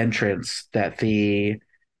the entrance that the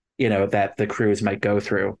crews might go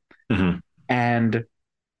through. Hmm. And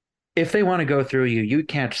if they want to go through you, you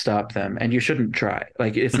can't stop them, and you shouldn't try.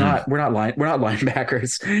 Like it's Hmm. not we're not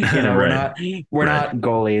linebackers, Right. we're Right. not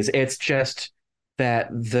goalies. It's just that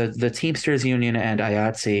the Teamsters Union and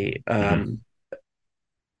IATSE, Hmm.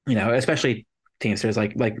 especially Teamsters,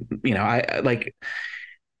 I like.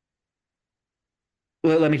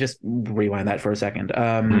 Let me just rewind that for a second.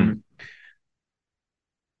 Hmm.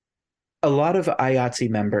 A lot of IATSE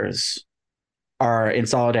members are in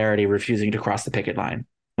solidarity refusing to cross the picket line.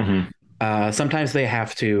 Hmm. Sometimes they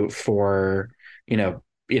have to for they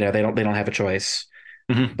don't have a choice,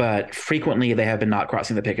 Hmm. but frequently they have been not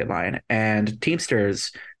crossing the picket line. And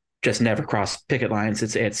Teamsters just never cross picket lines.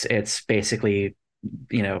 It's basically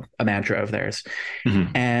a mantra of theirs. Hmm.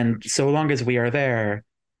 And so long as we are there,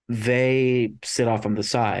 they sit off on the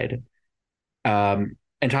side,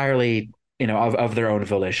 entirely of their own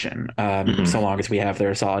volition. Hmm. So long as we have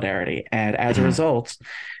their solidarity, and as a Hmm. result,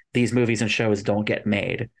 these movies and shows don't get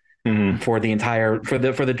made Hmm. for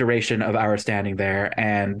the duration of our standing there.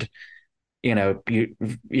 And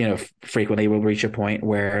frequently we'll reach a point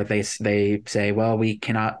where they say, well, we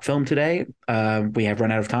cannot film today, we have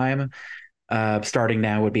run out of time, starting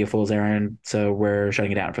now would be a fool's errand, so we're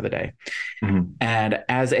shutting it down for the day. Hmm. And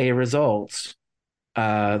as a result,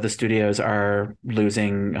 the studios are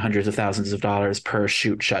losing hundreds of thousands of dollars per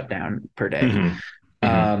shoot shutdown per day. Hmm.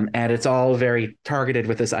 Hmm. And it's all very targeted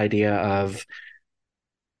with this idea of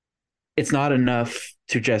it's not enough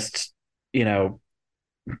to just you know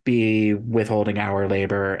be withholding our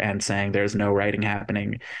labor and saying there's no writing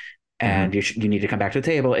happening Hmm. and you need to come back to the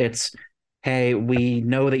table. It's, hey, we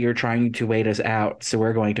know that you're trying to wait us out, so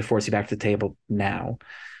we're going to force you back to the table now,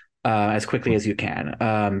 as quickly as you can,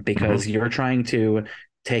 Hmm. because you're trying to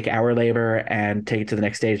take our labor and take it to the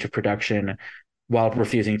next stage of production while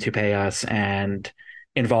refusing to pay us and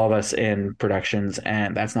involve us in productions,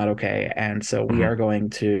 and that's not okay. And so we Hmm. are going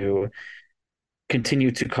to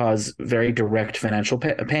continue to cause very direct financial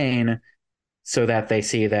pain so that they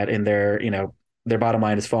see that in their bottom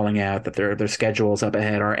line is falling out, that their schedules up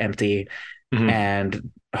ahead are empty, Hmm.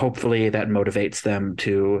 and hopefully that motivates them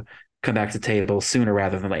to come back to the table sooner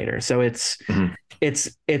rather than later. So Hmm.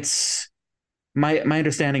 it's my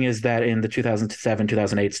understanding is that in the 2007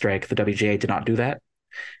 2008 strike, the WGA did not do that,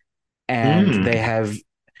 and Hmm. they have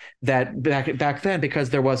that back then because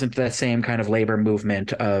there wasn't that same kind of labor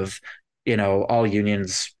movement of all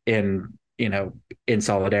unions in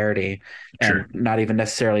solidarity, and Sure. not even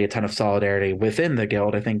necessarily a ton of solidarity within the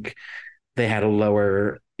guild. I think they had a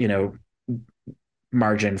lower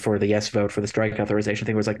margin for the yes vote for the strike authorization. I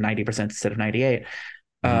think it was like 90% instead of 98.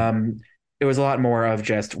 Hmm. um it was a lot more of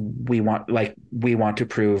just we want to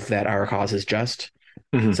prove that our cause is just.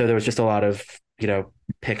 Mhm. So there was just a lot of,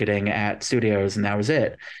 picketing at studios, and that was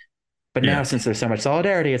it. But now, Yeah. since there's so much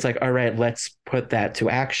solidarity, it's like, all right, let's put that to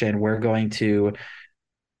action. We're going to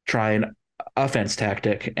try an offense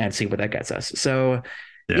tactic and see what that gets us. So,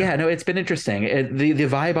 Yeah. yeah, no, it's been interesting. The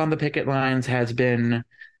vibe on the picket lines has been,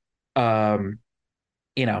 um,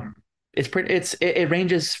 you know, it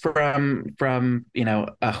ranges from we're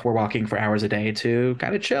walking for hours a day to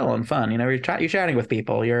kind of chill and fun. You're chatting with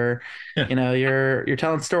people. Yeah. You're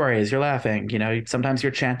telling stories. You're laughing. Sometimes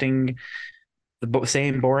you're chanting the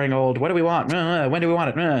same boring old "What do we want? When do we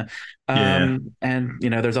want it?" Yeah. And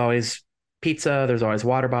there's always pizza. There's always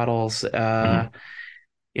water bottles. Mhm.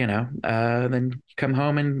 Then you come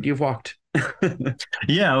home and you've walked.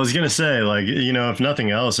 Yeah, I was gonna say, like, if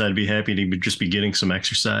nothing else, I'd be happy to just be getting some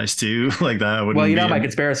exercise too. Like that Well, wouldn't be my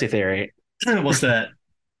conspiracy theory. what's that?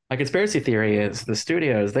 My conspiracy theory is the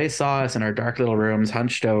studios, they saw us in our dark little rooms,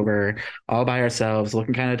 hunched over, all by ourselves,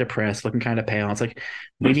 looking kind of depressed, looking kind of pale. It's like,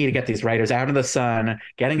 we need to get these writers out in the sun,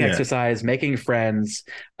 getting Yeah. exercise, making friends.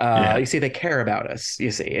 Yeah. You see, they care about us.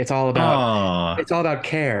 You see, Oh, it's all about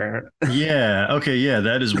care. yeah. Okay. Yeah.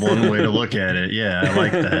 That is one way to look at it. Yeah. I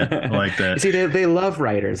like that. I like You that. see, they love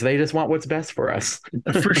writers. They just want what's best for us.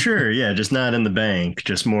 For sure. Yeah. Just not in the bank,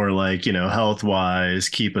 just more like, health wise,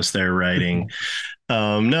 keep us there writing.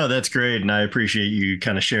 No, that's great. And I appreciate you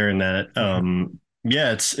kind of sharing that.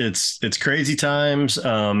 Yeah, it's crazy times.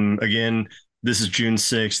 Again, this is June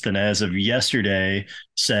 6th, and as of yesterday,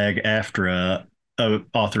 SAG-AFTRA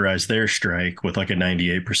authorized their strike with like a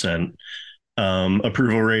 98%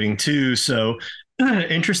 approval rating too. So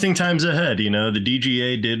interesting times ahead. The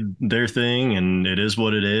DGA did their thing, and it is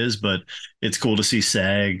what it is. But it's cool to see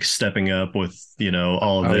SAG stepping up with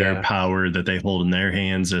all of Oh their yeah. power that they hold in their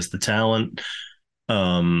hands as the talent.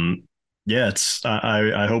 um yeah,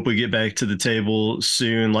 I hope we get back to the table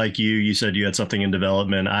soon. Like you said you had something in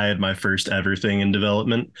development. I had my first ever thing in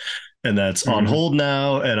development, and that's on Mhm. hold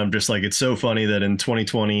now. And I'm just like, it's so funny that in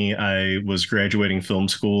 2020 I was graduating film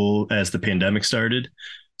school as the pandemic started,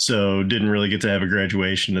 so didn't really get to have a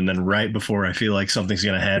graduation. And then right before I feel like something's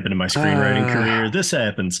going to happen in my screenwriting career, Uh, this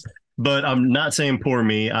happens. But I'm not saying poor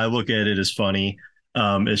me. I look at it as funny.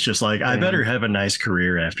 It's just like, I yeah. better have a nice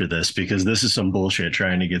career after this, because this is some bullshit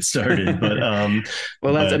trying to get started. But Well,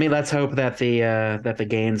 but let's hope that the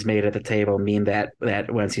gains made at the table mean that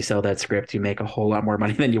once you sell that script, you make a whole lot more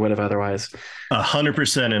money than you would have otherwise.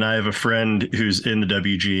 100%. And I have a friend who's in the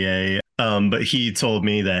WGA, but he told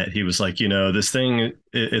me that he was like, this thing,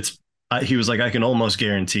 he was like, I can almost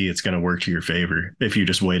guarantee it's going to work to your favor if you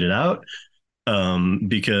just wait it out.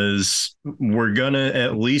 Because we're gonna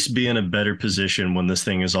at least be in a better position when this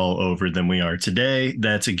thing is all over than we are today.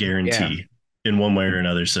 That's a Yeah. guarantee in one way or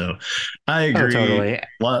another. So I Oh, agree. totally.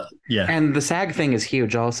 Yeah. And the SAG thing is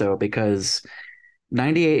huge also because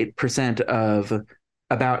 98% of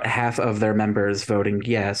about half of their members voting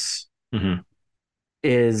yes Hmm.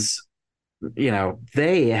 is,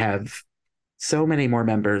 they have so many more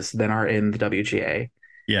members than are in the WGA.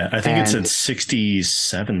 Yeah. I think it said And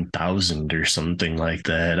 67,000 or something like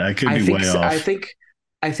that. I could be way I off. think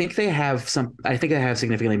I think they have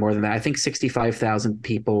significantly more than that. I think 65,000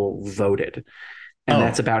 people voted, and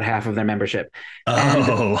that's Oh, about half of their membership. And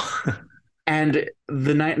oh,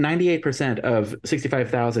 the 98% of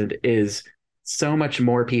 65,000 is so much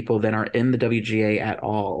more people than are in the WGA at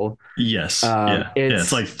all. yes. Yeah. Yeah. It's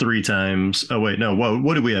It's like three times. Oh, wait, no.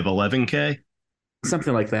 What do we have? 11K?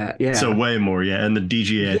 something like that. So Yeah. way more. Yeah. And the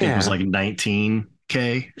DGA, I think, was Yeah. like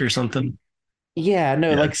 19K or something. Yeah,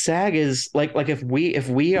 no, Yeah. like SAG is like if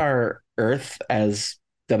we are Earth as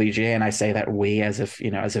WGA, and I say that we as if,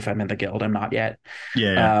 as if I'm in the guild. I'm not yet.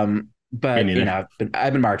 Yeah. Yeah. Me But neither.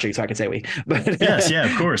 I've been marching, so I can say we. Yes, But yeah,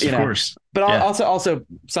 of course, you of know, course. but Yeah. also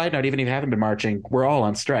side note, even if you haven't been marching, we're all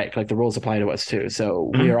on strike. Like the rules apply to us too.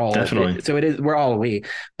 So we are Mhm, all definitely. so it is we're all we.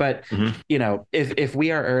 But Hmm. if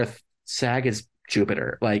we are Earth, SAG is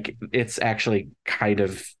Jupiter. Like it's actually kind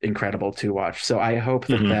of incredible to watch. So Hmm. I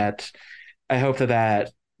hope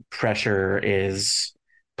that pressure is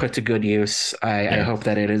put to good use. I Yeah. hope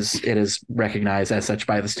that it is recognized as such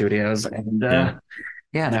by the studios, and Yeah.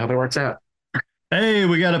 yeah, and I hope it works out. Hey,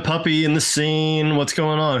 we got a puppy in the scene. What's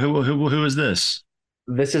going on? Who is this?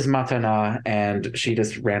 This is Matana, and she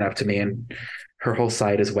just ran up to me, and her whole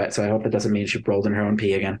side is wet. So I hope that doesn't mean she rolled in her own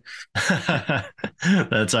pee again.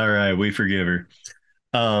 That's all right. We forgive her.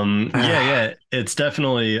 Yeah, Ah, yeah. It's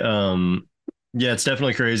definitely yeah, it's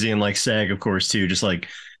definitely crazy. And like SAG, of course, too, just like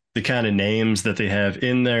the kind of names that they have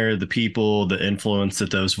in there, the people, the influence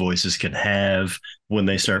that those voices can have when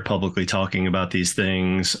they start publicly talking about these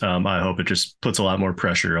things. I hope it just puts a lot more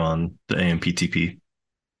pressure on the AMPTP.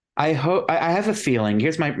 I hope I have a feeling.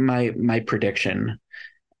 Here's my prediction,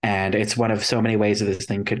 and it's one of so many ways that this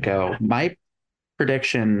thing could go. My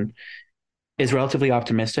prediction is relatively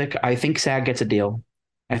optimistic. I think SAG gets a deal.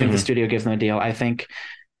 I think the Mhm. studio gives them a deal. I think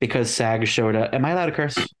because SAG showed up. Am I allowed to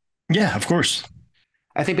curse? Yeah, of course.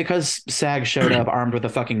 I think because SAG showed up armed with a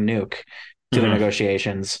fucking nuke to their Mhm.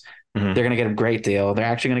 negotiations, Mhm. they're going to get a great deal. They're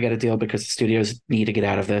actually going to get a deal because the studios need to get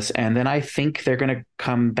out of this. And then I think they're going to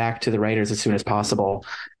come back to the writers as soon as possible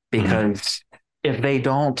Mhm. because if they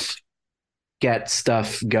don't get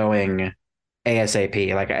stuff going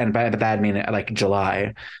ASAP, like, and by that I mean like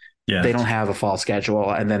July, Yeah. they don't have a fall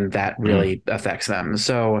schedule, and then that Mhm. really affects them.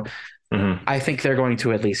 So Mhm. I think they're going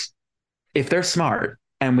to at least, if they're smart,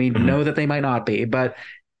 and we Mhm. know that they might not be, but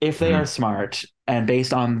if they are Mhm. smart and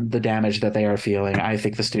based on the damage that they are feeling, I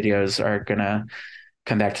think the studios are gonna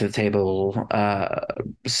come back to the table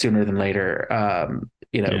sooner than later.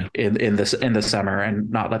 Yeah. In the summer,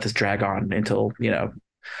 and not let this drag on until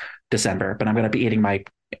December. But I'm gonna be eating my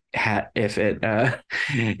hat if it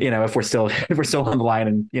if we're still if we're still on the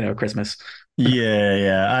line and Christmas. Yeah,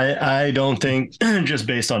 yeah. I don't think just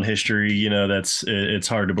based on history, it's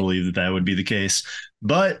hard to believe that that would be the case.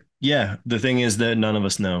 But yeah, the thing is that none of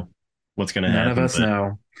us know what's going to None of happen. us But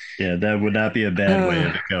know. yeah, that would not be a bad way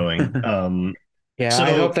of it going. Yeah,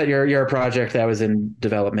 I hope So that your project that was in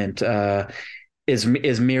development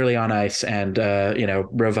is merely on ice and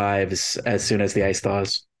revives as soon as the ice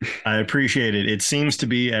thaws. I appreciate it. It seems to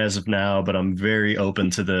be as of now, but I'm very open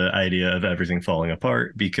to the idea of everything falling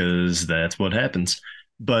apart because that's what happens.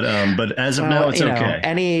 But as of now, Well, it's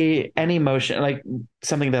okay. any motion, like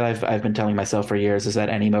something that I've been telling myself for years, is that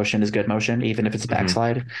any motion is good motion, even if it's a Hmm.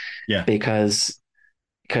 backslide, Yeah, because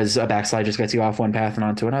a backslide just gets you off one path and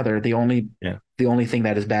onto another. yeah, The only thing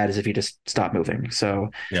that is bad is if you just stop moving. So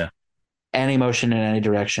yeah, any motion in any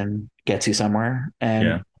direction gets you somewhere.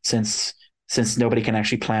 yeah. And since nobody can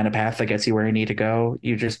actually plan a path that gets you where you need to go,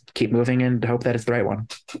 you just keep moving and hope that it's the right one.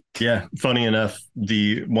 Yeah, funny enough,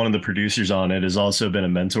 the one of the producers on it has also been a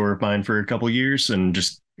mentor of mine for a couple years, and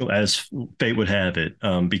just as fate would have it,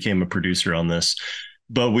 became a producer on this.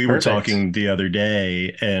 But we were Perfect. talking the other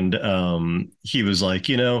day, and he was like,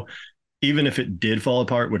 even if it did fall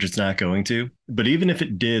apart, which it's not going to, but even if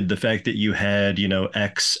it did, the fact that you had,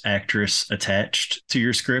 X actress attached to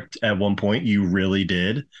your script at one point, you really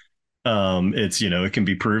did, it's it can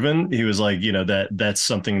be proven. He was like, that's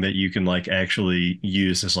something that you can like actually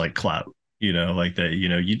use as like clout, like that,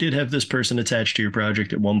 you did have this person attached to your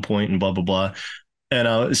project at one point and blah blah blah.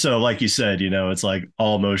 And so like you said, it's like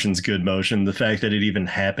all motion's good motion. The fact that it even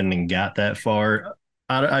happened and got that far,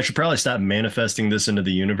 I should probably stop manifesting this into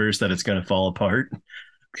the universe that it's going to fall apart.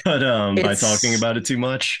 But by talking It's about it too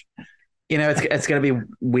much. it's gonna be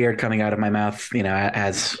weird coming out of my mouth,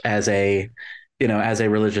 as a as a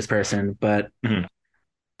religious person, but Mhm.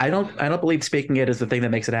 I don't believe speaking it is the thing that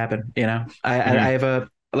makes it happen. I Mhm. have a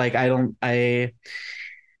like I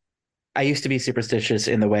used to be superstitious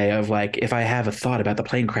in the way of like, if I have a thought about the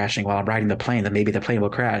plane crashing while I'm riding the plane, then maybe the plane will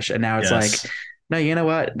crash. And now it's like, Yes. no, you know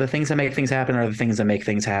what? The things that make things happen are the things that make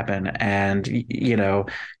things happen. And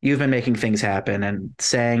you've been making things happen, and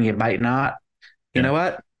saying it might not, you Yeah. know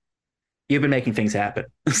what? You've been making things happen.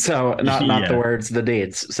 So not the Yeah. words, the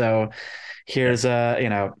deeds. So Yeah. here's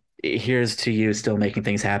here's to you still making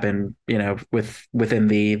things happen, within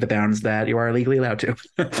the bounds that you are legally allowed to.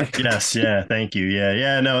 Yes, yeah, thank you. Yeah,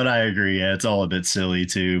 yeah, no, and I agree. Yeah, it's all a bit silly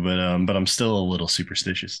too, but I'm still a little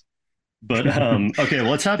superstitious. But okay,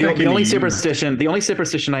 let's hop back The into only you.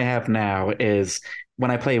 superstition I have now is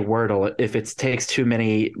when I play Wordle, if it takes too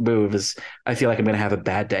many moves, I feel like I'm going to have a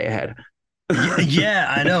bad day ahead. Yeah,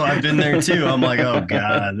 yeah, I know. I've been there too. I'm like, oh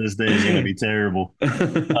God, this day is gonna be terrible.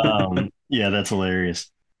 Yeah, that's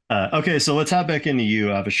hilarious. Okay, so let's hop back into you,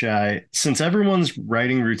 Avishai. Since everyone's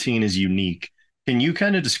writing routine is unique, can you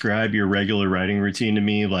kind of describe your regular writing routine to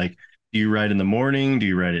me? Like, do you write in the morning? Do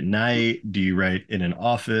you write at night? Do you write in an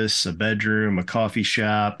office, a bedroom, a coffee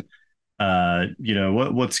shop? What's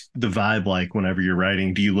the vibe like whenever you're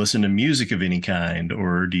writing? Do you listen to music of any kind,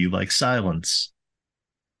 or do you like silence?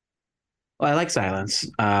 Well, I like silence.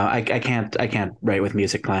 I can't write with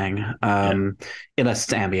music playing, Yeah, unless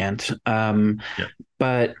it's ambient. yeah.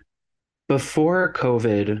 But before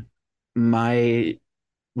COVID, my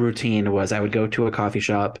routine was I would go to a coffee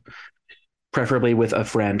shop, preferably with a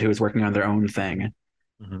friend who was working on their own thing,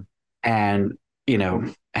 Mhm. and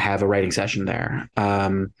have a writing session there.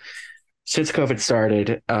 Since COVID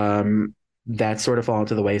started, that's sort of fallen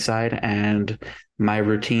to the wayside, and my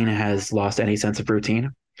routine has lost any sense of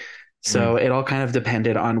routine. So Mm. it all kind of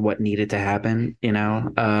depended on what needed to happen, you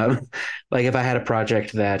know. Like if I had a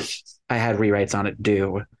project that I had rewrites on it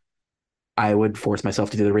due, I would force myself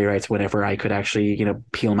to do the rewrites whenever I could actually,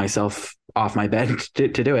 peel myself off my bed to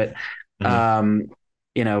do it. Mhm. Um,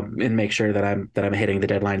 and make sure that I'm hitting the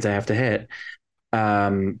deadlines I have to hit.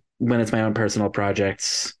 When it's my own personal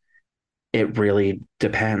projects, it really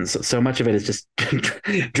depends. So much of it is just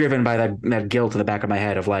driven by that guilt in the back of my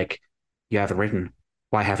head of like, you haven't written.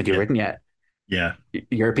 Why haven't you Yeah. written yet? Yeah.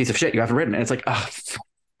 You're a piece of shit. You haven't written. And it's like, oh,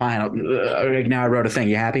 fine. Now I wrote a thing.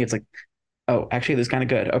 You happy? It's like, oh, actually, this is kind of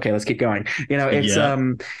good. Okay, let's keep going. It's Yeah.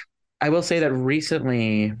 I will say that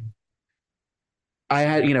recently I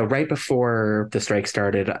had, right before the strike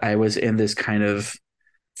started, I was in this kind of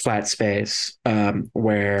flat space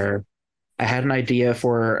where I had an idea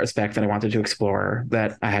for a spec that I wanted to explore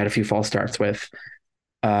that I had a few false starts with.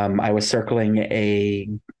 I was circling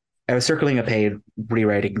a paid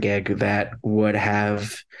rewriting gig that would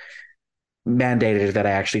have mandated that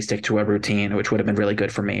I actually stick to a routine, which would have been really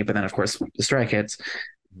good for me. But then, of course, the strike hits.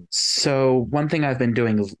 So one thing I've been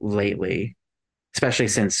doing lately, especially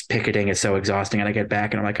since picketing is so exhausting, and I get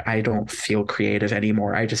back and I'm like, I don't feel creative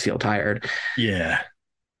anymore. I just feel tired. Yeah.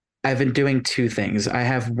 I've been doing two things. I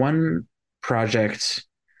have one project.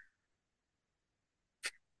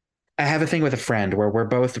 I have a thing with a friend where we're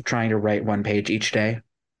both trying to write one page each day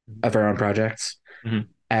of our own projects Mhm.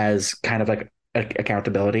 as kind of like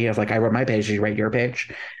accountability of like I wrote my page, you write your page,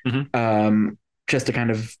 Mhm. just to kind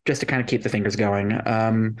of keep the fingers going.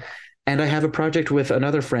 And I have a project with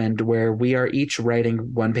another friend where we are each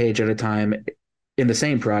writing one page at a time in the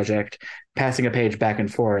same project, passing a page back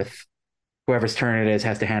and forth. Whoever's turn it is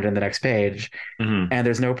has to hand in the next page, Mhm. and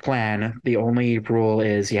there's no plan. The only rule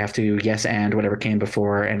is you have to yes and whatever came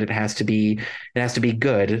before, and it has to be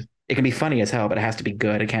good. It can be funny as hell, but it has to be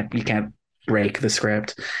good. You can't break the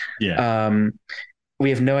script. Yeah. Um, we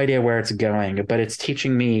have no idea where it's going, but it's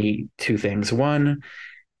teaching me two things. One,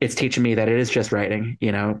 it's teaching me that it is just writing.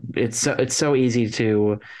 It's so easy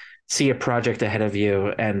to see a project ahead of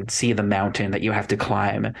you and see the mountain that you have to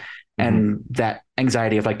climb, Mhm. and that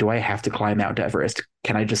anxiety of like, do I have to climb Mount Everest?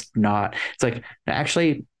 Can I just not? It's like,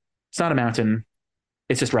 actually, it's not a mountain.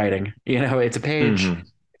 It's just writing. It's a page. Mhm.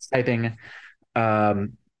 It's typing.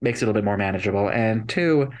 Makes it a little bit more manageable. And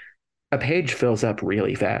two, a page fills up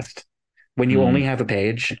really fast. When you only Mhm. have a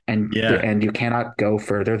page Yeah. and you cannot go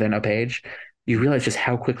further than a page, you realize just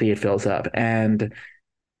how quickly it fills up. And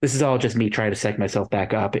this is all just me trying to psych myself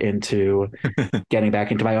back up into getting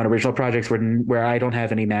back into my own original projects where I don't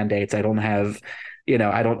have any mandates. I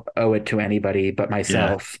don't owe it to anybody but Yeah.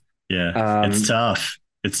 myself. Yeah. It's Um, tough.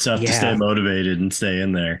 It's tough to stay yeah, motivated and stay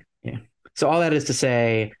in there. yeah. So all that is to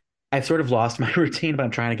say, I've sort of lost my routine, but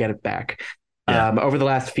I'm trying to get it back. Yeah. Over the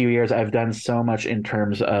last few years, I've done so much in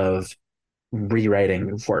terms of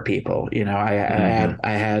rewriting for people. Mhm.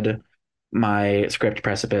 I had my script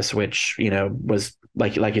Precipice, which was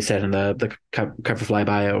like you said in the Coverfly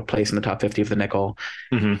bio, place in the top 50 of the Nickel,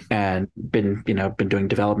 Mhm. and been doing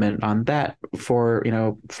development on that for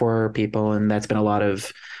people, and that's been a lot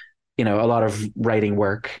of writing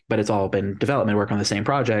work, but it's all been development work on the same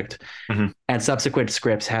project. Mhm. And subsequent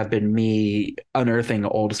scripts have been me unearthing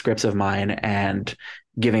old scripts of mine and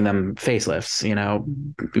giving them facelifts. One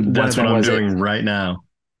of That's what them I'm was it. doing right now.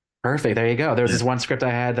 Perfect. There you go. There was Yeah. this one script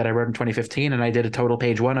I had that I wrote in 2015, and I did a total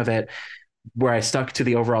page one of it where I stuck to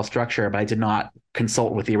the overall structure, but I did not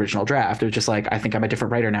consult with the original draft. It was just like, I think I'm a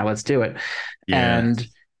different writer now. Let's do it. Yeah. And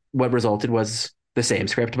what resulted was the same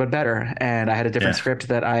script, but better. And I had a different Yeah. script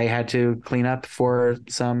that I had to clean up for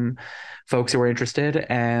some folks who were interested.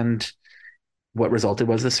 And what resulted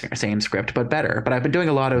was the same script, but better. But I've been doing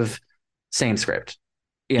a lot of same script,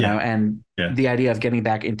 Yeah. and Yeah. the idea of getting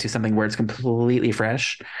back into something where it's completely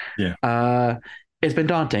fresh, Yeah. uh, it's been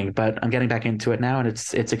daunting, but I'm getting back into it now, and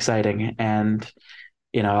it's exciting. And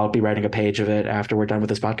I'll be writing a page of it after we're done with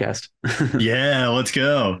this podcast. Yeah, let's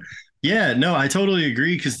go. Yeah, no, I totally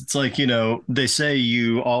agree because it's like, they say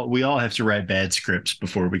we all have to write bad scripts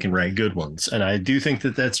before we can write good ones. And I do think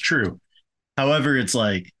that that's true. However, it's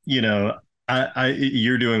like,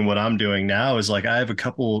 you're doing what I'm doing now is like I have a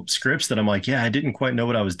couple scripts that I'm like, yeah, I didn't quite know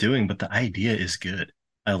what I was doing, but the idea is good.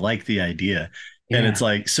 I like the idea. And it's Yeah,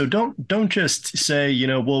 like, so don't just say,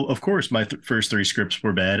 well, of course my first three scripts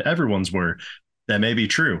were bad. Everyone's were. That may be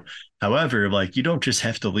true. However, like you don't just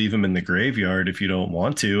have to leave them in the graveyard if you don't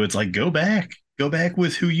want to. It's like go back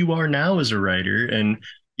with who you are now as a writer. And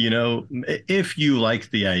if you like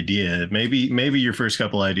the idea, maybe your first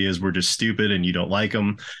couple ideas were just stupid and you don't like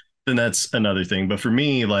them. then that's another thing. But for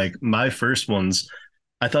me, like my first ones,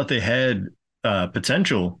 I thought they had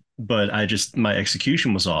potential, but I just my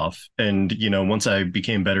execution was off. And once I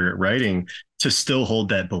became better at writing, to still hold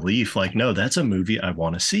that belief, like, no, that's a movie I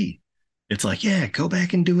want to see. It's like, yeah, go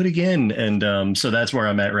back and do it again. And so that's where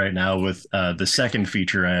I'm at right now with the second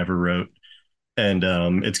feature I ever wrote, and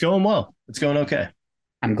it's going well. It's going okay.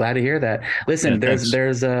 I'm glad to hear that. Yeah, Listen, thanks.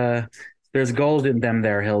 there's gold in them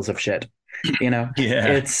there hills of shit. Yeah,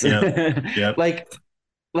 It's yep, yep.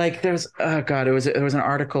 like there's oh god, there was an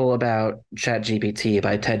article about ChatGPT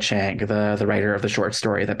by Ted Chiang, the writer of the short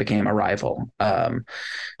story that became Arrival, the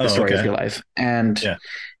Oh, story of okay. your life. And Yeah.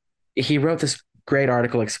 he wrote this great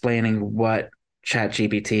article explaining what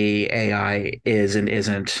ChatGPT AI is and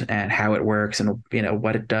isn't, and how it works, and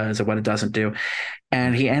what it does and what it doesn't do.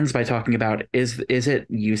 And he ends by talking about is it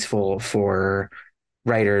useful for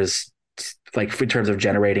writers, like in terms of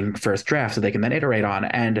generating first drafts that they can then iterate on.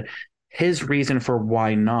 And his reason for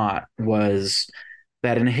why not was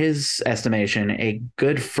that in his estimation, a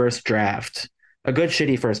good first draft, a good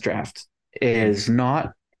shitty first draft, is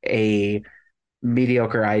not a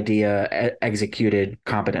mediocre idea executed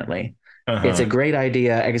competently. It's a Uh-huh. great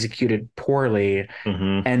idea executed poorly,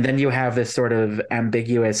 Hmm. and then you have this sort of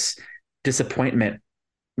ambiguous disappointment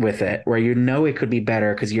with it, where it could be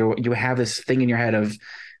better because you have this thing in your head of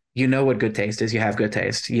what good taste is. You have good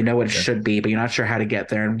taste. You know what it Yeah. should be, but you're not sure how to get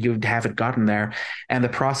there, and you haven't gotten there. And the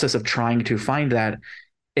process of trying to find that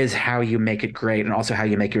is how you make it great, and also how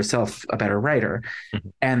you make yourself a better writer.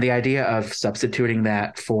 Mhm. And the idea of substituting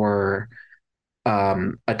that for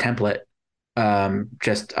a template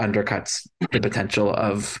just undercuts the potential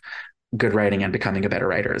of good writing and becoming a better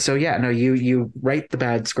writer. So yeah, no, you write the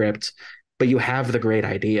bad script, but you have the great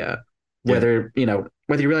idea. Yeah.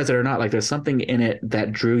 Whether you realize it or not, like there's something in it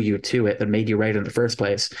that drew you to it that made you write in the first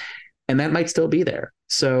place, and that might still be there.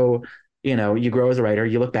 So, you grow as a writer,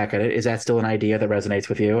 you look back at it, is that still an idea that resonates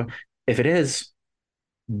with you? If it is,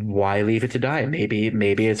 why leave it to die?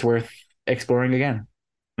 Maybe it's worth exploring again.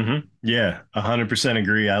 Yeah, 100%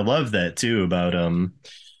 agree. I love that too about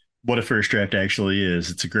what a first draft actually is.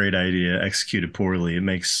 It's a great idea executed poorly.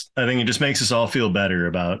 I think it just makes us all feel better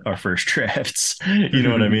about our first drafts. You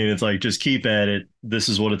know what I mean? It's like just keep at it. This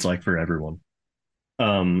is what it's like for everyone.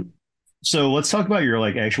 Um, so let's talk about your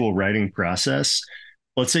like actual writing process.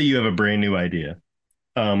 Let's say you have a brand new idea.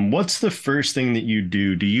 What's the first thing that you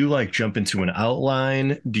do? Do you like jump into an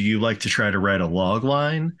outline? Do you like to try to write a log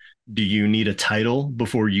line? Do you need a title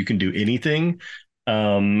before you can do anything?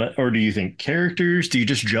 Or do you think characters? Do you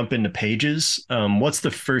just jump into pages? What's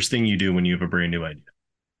the first thing you do when you have a brand new idea?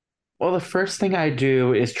 Well, the first thing I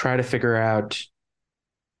do is try to figure out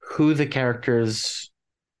who the characters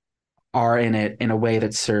are in it in a way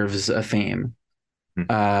that serves a theme.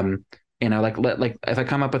 Hmm. Like if I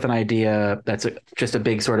come up with an idea that's just a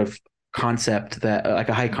big sort of concept, that like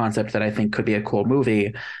a high concept that I think could be a cool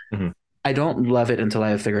movie, Mhm. I don't love it until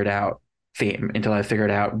I've figured out theme, until I've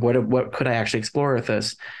figured out what could I actually explore with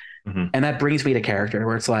this. Mhm. And that brings me to character,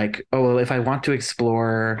 where it's like, oh, well, if I want to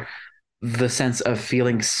explore the sense of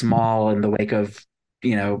feeling small in the wake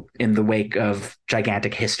of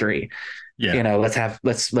gigantic history, Yeah. let's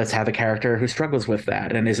have a character who struggles with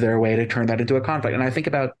that, and is there a way to turn that into a conflict? And I think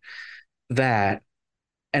about that,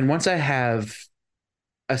 and once I have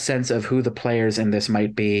a sense of who the players in this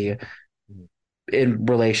might be in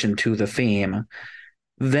relation to the theme,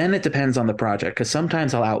 then it depends on the project, because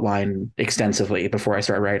sometimes I'll outline extensively before I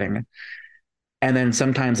start writing, and then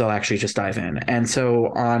sometimes I'll actually just dive in. And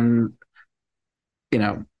so you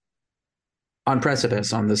know on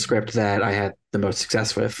Precipice, on the script that I had the most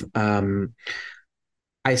success with,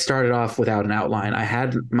 I started off without an outline. I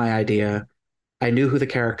had my idea. I knew who the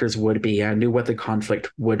characters would be. I knew what the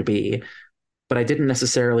conflict would be, but I didn't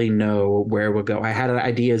necessarily know where it would go. I had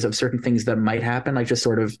ideas of certain things that might happen, like just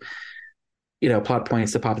sort of, plot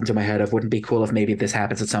points that popped into my head of wouldn't be cool if maybe this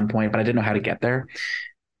happens at some point, but I didn't know how to get there.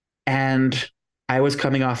 And I was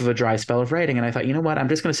coming off of a dry spell of writing, and I thought, you know what? I'm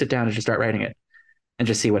just going to sit down and just start writing it and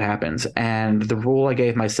just see what happens. And the rule I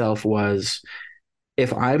gave myself was,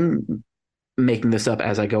 if I'm making this up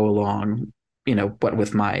as I go along, but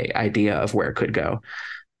with my idea of where it could go,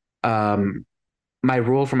 um, my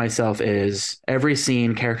rule for myself is every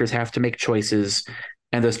scene, characters have to make choices,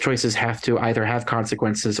 and those choices have to either have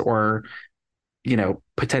consequences or,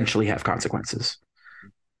 potentially have consequences.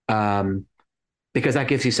 Um, because that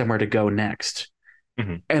gives you somewhere to go next.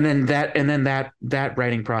 Mhm. And then that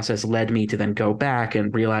writing process led me to then go back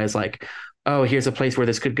and realize, like, oh, here's a place where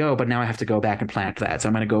this could go, but now I have to go back and plant that. So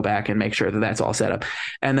I'm going to go back and make sure that that's all set up.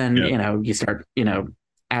 And then, Yeah. you start,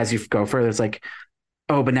 as you go further, it's like,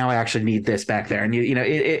 oh, but now I actually need this back there. And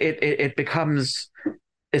it becomes,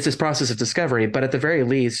 it's this process of discovery, but at the very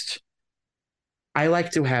least, I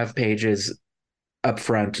like to have pages up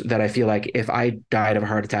front that I feel like if I died of a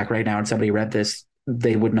heart attack right now and somebody read this,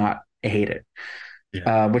 they would not hate it.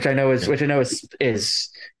 Yeah. Which I know is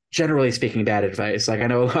generally speaking bad advice. Like I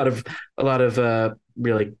know a lot of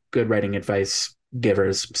really good writing advice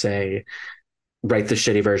givers say write the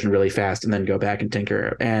shitty version really fast and then go back and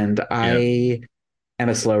tinker. And Yeah. I am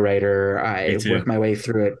a slow writer. Me I too. work my way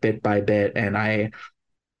through it bit by bit, and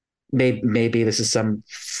maybe this is some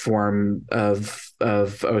form of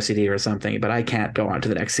OCD or something, but I can't go on to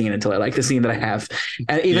the next scene until I like the scene that I have.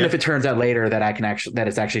 And even Yeah. if it turns out later that that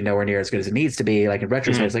it's actually nowhere near as good as it needs to be, like in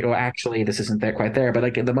retrospect, it's like, oh, actually, this isn't that quite there. But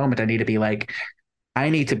like in the moment, I need to be like, I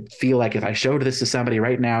need to feel like if I showed this to somebody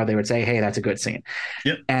right now, they would say, hey, that's a good scene.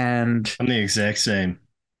 Yep. And I'm the exact same.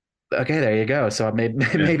 okay, there you go. So Yeah.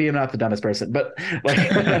 maybe I'm not the dumbest person, but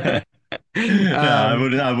like, No,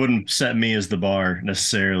 um, I wouldn't set me as the bar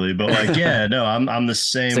necessarily, but like, yeah, no, I'm the it's a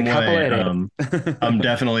same couple way. of idiots. I'm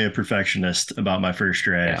definitely a perfectionist about my first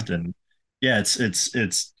Yeah. draft, and yeah,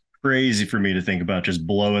 it's crazy for me to think about just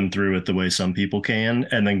blowing through it the way some people can,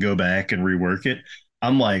 and then go back and rework it.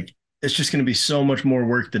 I'm like, it's just going to be so much more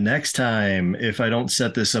work the next time if I don't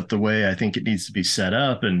set this up the way I think it needs to be set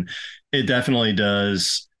up, and it definitely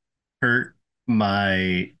does hurt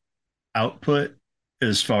my output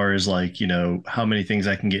as far as like, how many things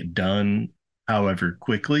I can get done however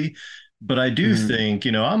quickly. But I do Mhm. think,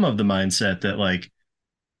 I'm of the mindset that like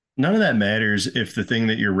none of that matters if the thing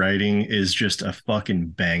that you're writing is just a fucking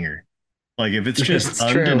banger. Like if it's just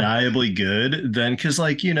It's true. undeniably good, then because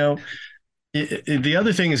like, the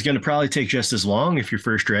other thing is going to probably take just as long if your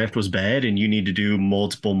first draft was bad and you need to do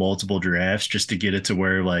multiple drafts just to get it to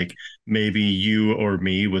where like maybe you or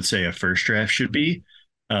me would say a first draft should be,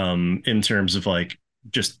 in terms of like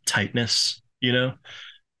just tightness, Yeah.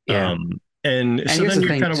 and And so here's then the you're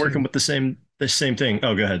thing kind of working too. with the same thing.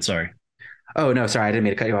 Oh, go ahead. Sorry. Oh no, sorry, I didn't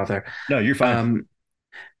mean to cut you off there. No, you're fine. Um,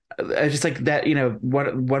 I just like that,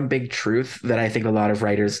 one big truth that I think a lot of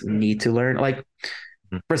writers need to learn. Like,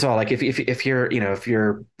 first of all, like if you're, if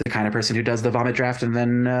you're the kind of person who does the vomit draft and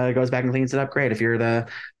then goes back and cleans it up, great. If you're the Yep.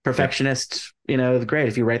 perfectionist, great.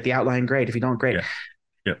 If you write the outline, great. If you don't, great. Yeah.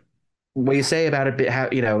 Yep. What you say about it, how,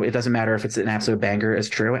 it doesn't matter if it's an absolute banger is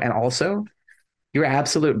true. And also, your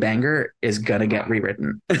absolute banger is gonna get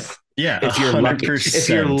rewritten. Yeah. A If you're hundred lucky, if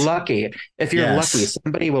you're percent. lucky, if you're lucky, Yes.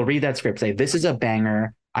 somebody will read that script, say, this is a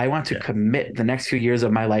banger. I want to Yeah. commit the next few years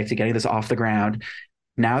of my life to getting this off the ground.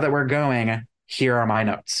 Now that we're going, here are my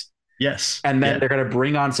notes. Yes. And then Yeah. they're going to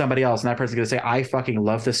bring on somebody else. And that person's going to say, I fucking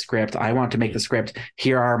love the script. I want to make the script.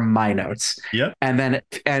 Here are my notes. Yep. And then,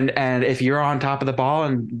 and if you're on top of the ball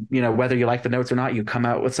and, whether you like the notes or not, you come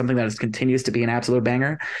out with something that continues to be an absolute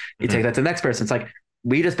banger. You Mhm. take that to the next person. It's like,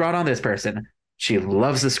 we just brought on this person. She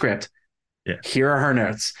loves the script. Yeah. Here are her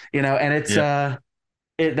notes, and it's, Yep.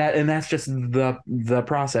 that's just the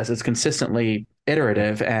process. It's consistently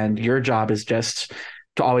iterative, and your job is just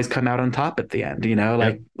to always come out on top at the end, Yep.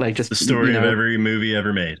 like It's just the story of every movie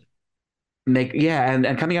ever made.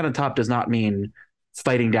 and coming out on top does not mean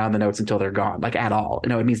fighting down the notes until they're gone, like at all. It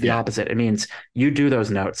means the Yeah. opposite. It means you do those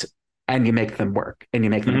notes and you make them work and you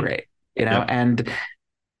make them Mhm. great, Yep. and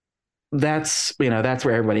that's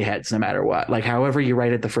where everybody heads no matter what. Like however you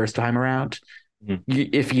write it the first time around, Mhm.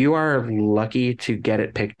 if you are lucky to get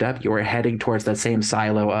it picked up, you are heading towards that same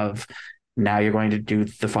silo of now you're going to do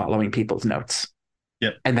the following people's notes.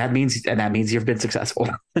 Yep. And that means you've been successful.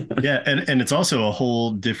 Yeah, and it's also a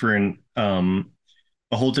whole different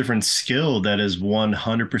skill that is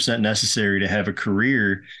 100% necessary to have a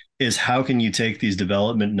career is how can you take these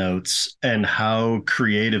development notes and how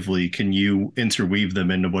creatively can you interweave them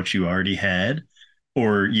into what you already had,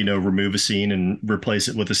 or remove a scene and replace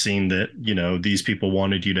it with a scene that these people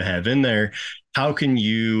wanted you to have in there. How can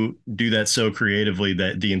you do that so creatively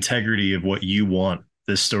that the integrity of what you want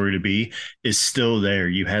this story to be is still there?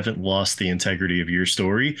 You haven't lost the integrity of your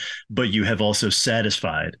story, but you have also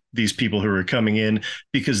satisfied these people who are coming in,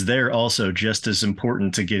 because they're also just as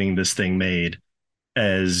important to getting this thing made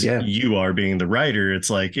as Yeah, you are being the writer. It's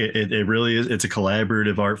like it really is. It's a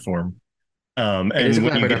collaborative art form. it is a And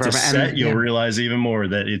when you collaborative get to effort, set, and you'll yeah, realize even more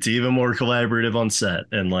that it's even more collaborative on set.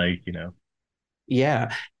 And like,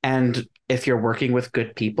 yeah. And if you're working with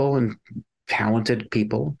good people and talented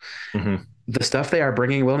people, mhm. the stuff they are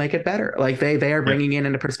bringing will make it better. Like they are Yep. bringing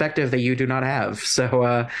in a perspective that you do not have.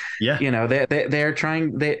 So, Yeah. they're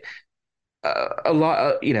trying. A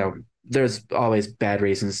lot. There's always bad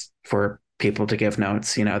reasons for people to give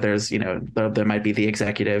notes. There's, there might be the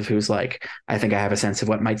executive who's like, I think I have a sense of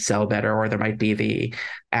what might sell better, or there might be the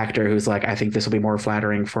actor who's like, I think this will be more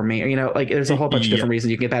flattering for me. Or, like there's a whole bunch of Yeah. different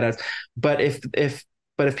reasons you can get bad notes. But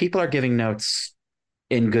if people are giving notes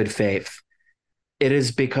in good faith, it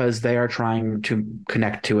is because they are trying to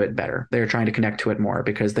connect to it better. They're trying to connect to it more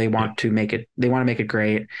because they want to make it,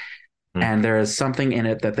 great. Mm-hmm. And there is something in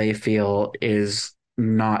it that they feel is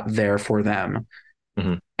not there for them.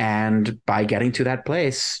 Mm-hmm. And by getting to that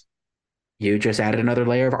place, you just added another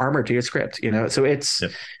layer of armor to your script, So it's,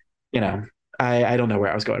 I don't know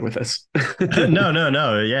where I was going with this.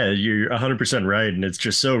 No. Yeah, you're 100% right. And it's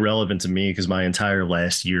just so relevant to me because my entire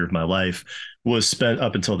last year of my life was spent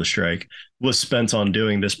up until the strike was spent on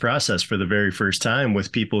doing this process for the very first time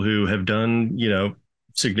with people who have done,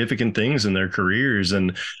 significant things in their careers.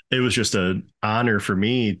 And it was just an honor for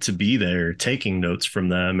me to be there taking notes from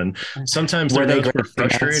them. And sometimes their notes were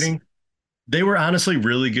frustrating. They were honestly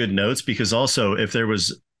really good notes because also if there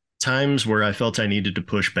was times where I felt I needed to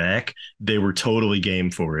push back, they were totally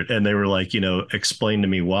game for it. And they were like, explain to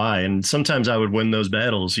me why. And sometimes I would win those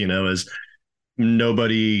battles, as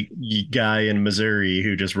nobody guy in Missouri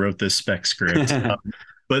who just wrote this spec script.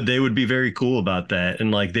 But they would be very cool about that.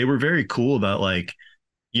 And like, they were very cool about like,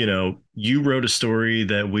 you wrote a story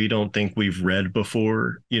that we don't think we've read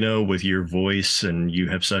before, with your voice, and you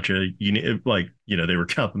have such a unique, like, they were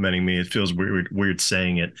complimenting me. It feels weird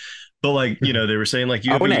saying it, but like, they were saying like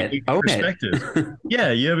you have a unique perspective.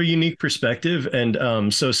 Yeah, you have a unique perspective.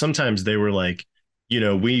 And so sometimes they were like,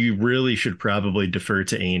 we really should probably defer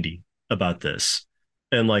to Andy about this.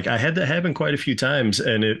 And like I had that happen quite a few times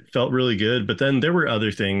and it felt really good. But then there were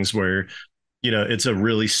other things where it's a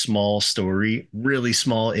really small story, really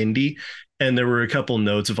small indie. And there were a couple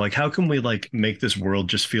notes of like, how can we like make this world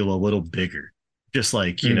just feel a little bigger? Just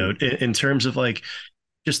like, in terms of like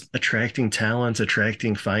just attracting talent,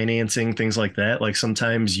 attracting financing, things like that. Like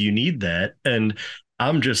sometimes you need that. And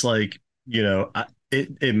I'm just like,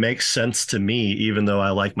 it makes sense to me, even though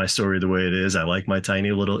I like my story the way it is. I like my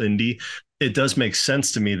tiny little indie. It does make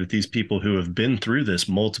sense to me that these people who have been through this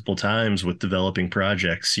multiple times with developing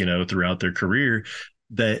projects, throughout their career,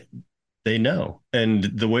 that they know. And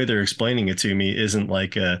the way they're explaining it to me isn't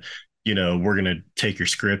like we're going to take your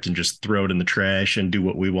script and just throw it in the trash and do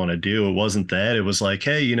what we want to do. It wasn't that. It was like,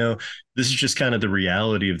 hey, this is just kind of the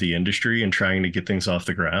reality of the industry and trying to get things off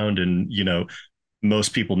the ground. And,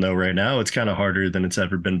 most people know right now it's kind of harder than it's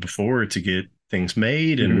ever been before to get things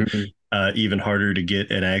made, and even harder to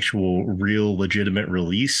get an actual real legitimate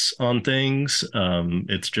release on things.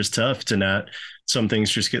 It's just tough to not, some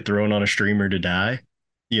things just get thrown on a streamer to die,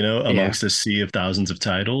 amongst a sea of thousands of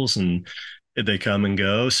titles, and they come and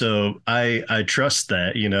go. So I trust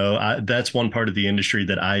that, that's one part of the industry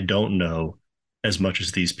that I don't know as much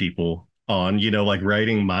as these people on, like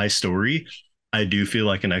writing my story. I do feel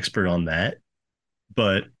like an expert on that,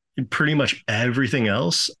 but pretty much everything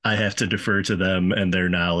else I have to defer to them and their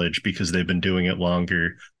knowledge because they've been doing it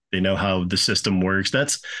longer. They know how the system works.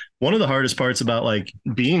 That's one of the hardest parts about like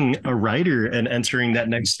being a writer and entering that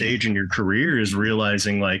next stage in your career, is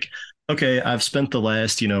realizing like, okay, I've spent the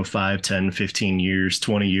last, 5, 10, 15 years,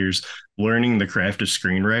 20 years learning the craft of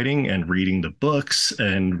screenwriting and reading the books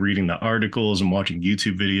and reading the articles and watching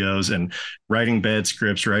YouTube videos and writing bad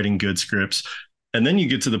scripts, writing good scripts. And then you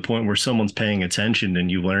get to the point where someone's paying attention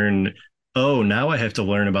and you learn, oh, now I have to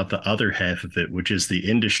learn about the other half of it, which is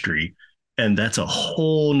the industry. And that's a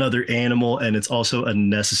whole nother animal. And it's also a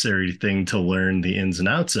necessary thing to learn the ins and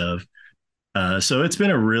outs of. So it's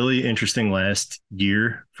been a really interesting last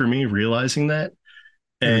year for me realizing that.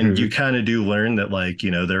 And you kind of do learn that, like,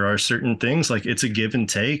 there are certain things, like it's a give and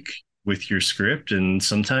take with your script, and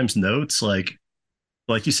sometimes notes, like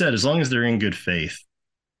you said, as long as they're in good faith.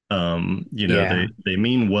 They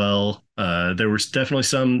mean well. There was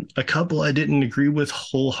definitely a couple I didn't agree with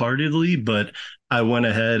wholeheartedly, but I went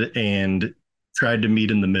ahead and tried to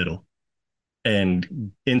meet in the middle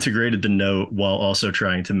and integrated the note while also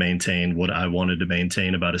trying to maintain what I wanted to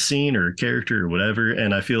maintain about a scene or a character or whatever.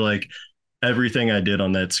 And I feel like everything I did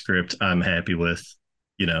on that script, I'm happy with.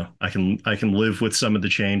 I can live with some of the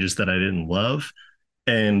changes that I didn't love.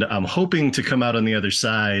 And I'm hoping to come out on the other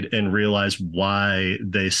side and realize why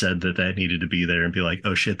they said that needed to be there and be like,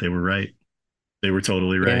 oh shit, they were right. They were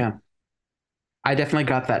totally right. Yeah. I definitely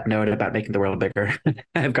got that note about making the world bigger.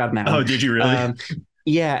 I've gotten that one. Oh, did you really?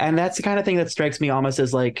 Yeah. And that's the kind of thing that strikes me almost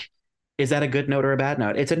as like, is that a good note or a bad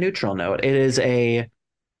note? It's a neutral note. It is a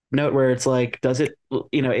note where it's like, does it,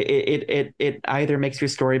 it either makes your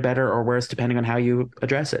story better or worse, depending on how you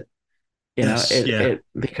address it.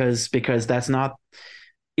 Because that's not,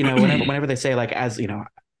 whenever they say like, as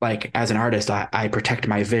like as an artist, I protect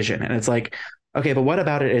my vision. And it's like, okay, but what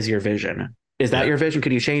about it is your vision? Is that Yeah. your vision?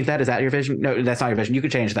 Could you change that? Is that your vision? No, that's not your vision. You can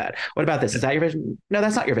change that. What about this? Yeah. Is that your vision? No,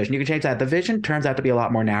 that's not your vision. You can change that. The vision turns out to be a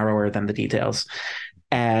lot more narrower than the details.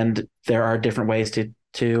 And there are different ways to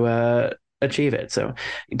achieve it. So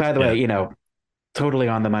by the way, Yeah. totally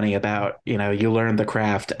on the money about, you learn the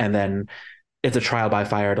craft and then it's a trial by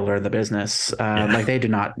fire to learn the business. Yeah. Like they do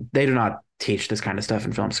not teach this kind of stuff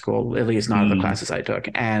in film school, at least not in the Mm, classes I took.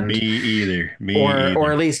 me And either. Me or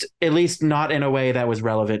either. at least not in a way that was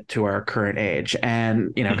relevant to our current age.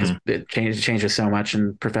 And because Hmm. it changes so much,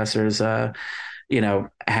 and professors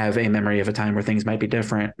have a memory of a time where things might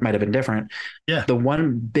have been different. Yeah. The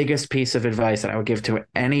one biggest piece of advice that I would give to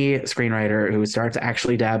any screenwriter who starts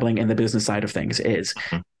actually dabbling in the business side of things is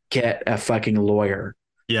Mhm. get a fucking lawyer.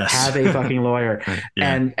 Yes. Have a fucking lawyer,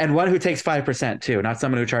 Yeah. and one who takes 5% too, not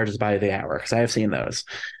someone who charges by the hour, because I have seen those.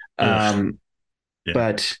 Ugh. Um, Yeah.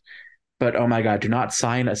 but oh my god, do not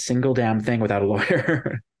sign a single damn thing without a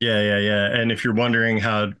lawyer. Yeah, yeah, yeah. And if you're wondering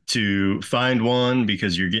how to find one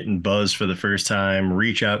because you're getting buzzed for the first time,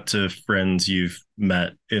 reach out to friends you've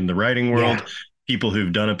met in the writing Yeah, world, people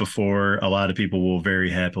who've done it before. A lot of people will very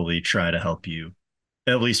happily try to help you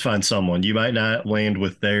at least find someone. You might not land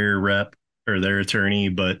with their rep or their attorney,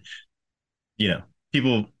 but you know,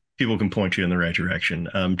 people people can point you in the right direction.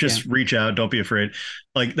 yeah. Just reach out. Don't be afraid.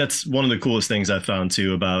 Like that's one of the coolest things I found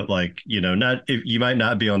too about like not if you might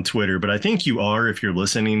not be on Twitter, but I think you are if you're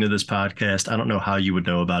listening to this podcast. I don't know how you would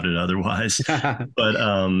know about it otherwise,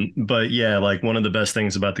 but yeah, like one of the best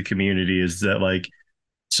things about the community is that like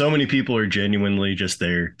so many people are genuinely just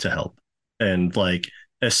there to help, and like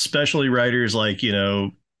especially writers like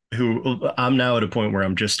who I'm now at a point where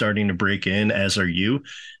I'm just starting to break in, as are you.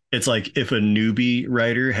 It's like if a newbie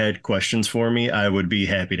writer had questions for me, I would be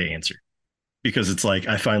happy to answer because it's like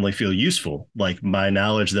I finally feel useful. Like my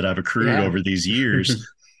knowledge that I've accrued Yeah. over these years,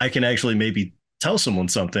 I can actually maybe tell someone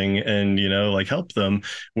something and like help them.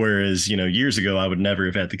 Whereas years ago I would never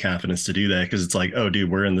have had the confidence to do that because it's like, oh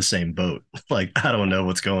dude, we're in the same boat. Like I don't know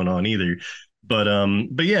what's going on either. But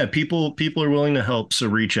yeah, people are willing to help, so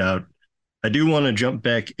reach out. I do want to jump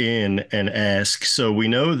back in and ask, so we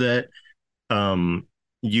know that um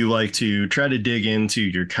you like to try to dig into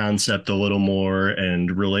your concept a little more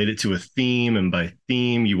and relate it to a theme. And by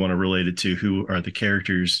theme, you want to relate it to who are the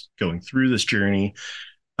characters going through this journey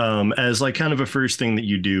as like kind of a first thing that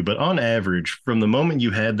you do. But on average, from the moment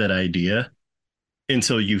you had that idea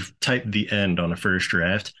until you've typed the end on a first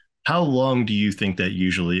draft, how long do you think that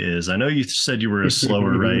usually is? I know you said you were a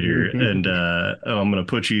slower writer, and I'm going to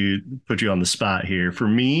put you on the spot here. For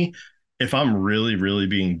me, if I'm really really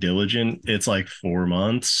being diligent, it's like 4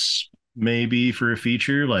 months maybe for a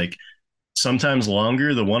feature. Like sometimes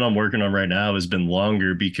longer. The one I'm working on right now has been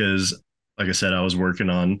longer because, like I said, I was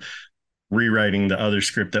working on rewriting the other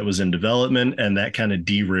script that was in development, and that kind of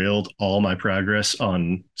derailed all my progress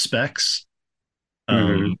on specs.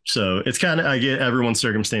 Mhm. So it's kind of, I get everyone's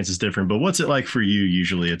circumstance is different, but what's it like for you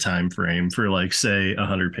usually a time frame for like say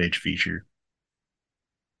 100-page feature?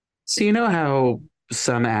 So you know how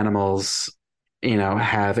some animals,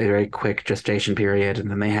 have a very quick gestation period, and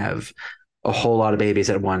then they have a whole lot of babies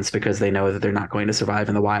at once because they know that they're not going to survive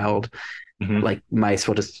in the wild. Hmm. Like mice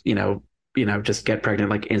will just, just get pregnant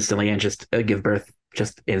like instantly and just give birth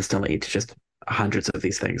just instantly to just hundreds of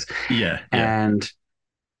these things. Yeah, yeah.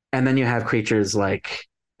 And then you have creatures like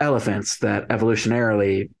elephants that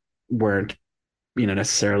evolutionarily weren't,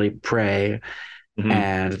 necessarily prey, Hmm.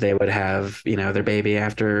 and they would have their baby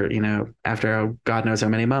after God knows how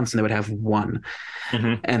many months, and they would have one,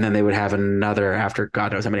 Hmm. and then they would have another after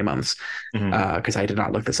God knows how many months, Hmm. because I did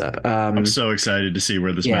not look this up. I'm so excited to see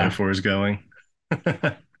where this Yeah, metaphor is going.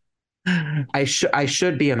 I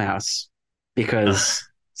should be a mouse Uh, because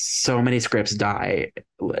so many scripts die.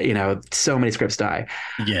 So many scripts die.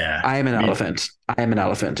 yeah. I am an Me. elephant. I am an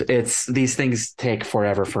elephant. It's these things take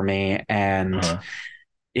forever for me, and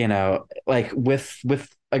Uh, like with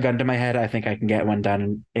a gun to my head, I think I can get one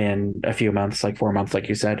done in a few months, like 4 months, like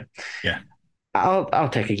you said. yeah. I'll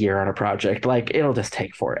take a year on a project. Like it'll just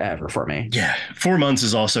take forever for me. Yeah. 4 months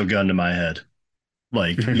is also gun to my head.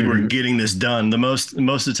 Like you were getting this done. The most of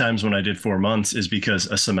the times when I did 4 months is because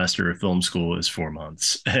a semester of film school is 4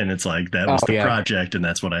 months. And it's like that Oh was the yeah. project and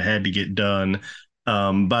that's what I had to get done.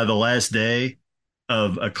 By the last day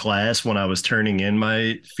of a class when I was turning in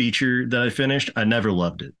my feature that I finished, I never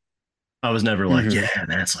loved it. I was never like, Hmm. yeah,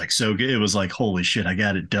 that's like so good. It was like, holy shit, I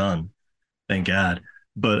got it done. Thank God.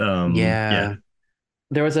 But yeah. Yeah.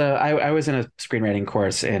 I was in a screenwriting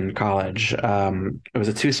course in college. It was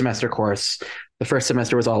a 2 semester course. The first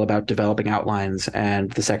semester was all about developing outlines,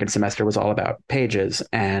 and the second semester was all about pages.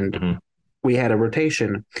 And Hmm. we had a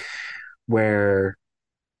rotation where,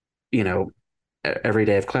 you know, every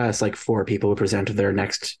day of class, like 4 people would present their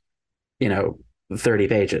next, you know, 30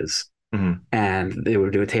 pages. Hmm. And they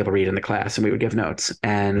would do a table read in the class and we would give notes.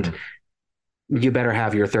 And Hmm. you better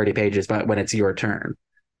have your 30 pages, but when it's your turn.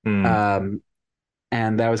 Hmm. Um,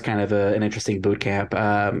 and that was kind of an interesting boot camp.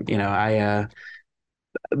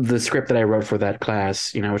 The script that I wrote for that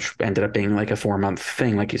class, which ended up being like a 4 month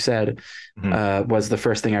thing, like you said, Hmm. was the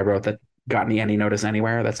first thing I wrote that got me any notice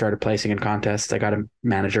anywhere. That started placing in contests. I got a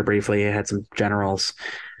manager briefly. I had some generals.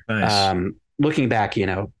 Nice. Looking back,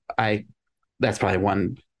 I that's probably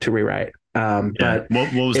one to rewrite. Yeah. But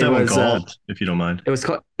What was it that one was called, if you don't mind? it was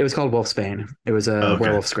called Wolfsbane. It was a Okay.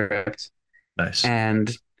 werewolf script, Nice. and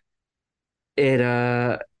it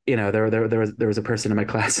there was a person in my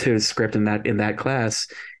class whose script in that class,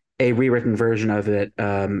 a rewritten version of it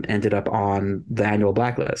ended up on the annual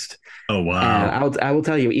blacklist. Oh And wow. I will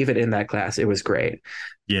tell you, even in that class, it was great.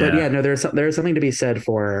 But yeah, Yeah. no, there's something to be said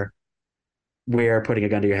for where putting a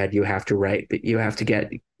gun to your head, you have to write, you have to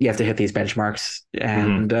hit these benchmarks,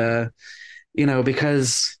 Hmm. and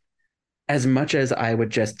because as much as I would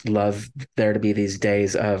just love there to be these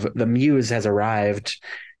days of the muse has arrived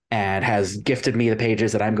and has gifted me the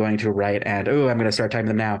pages that I'm going to write, and oh, I'm going to start typing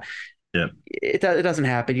them now. Yep. It doesn't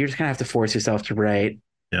happen. You just kind of have to force yourself to write,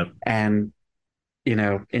 Yep. and in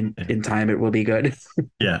Yeah. in time it will be good.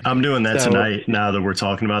 Yeah, I'm doing that So tonight now that we're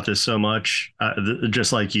talking about this so much.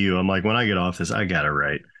 Just like you, I'm like, when I get off this, I gotta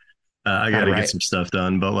write. I gotta gotta get write. some stuff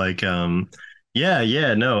done. But like, yeah,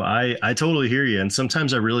 yeah, no, I totally hear you. And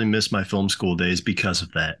sometimes I really miss my film school days because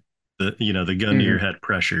of that. The gun to your Mhm. head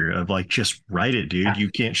pressure of like, just write it, dude. Yeah. You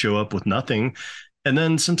can't show up with nothing. And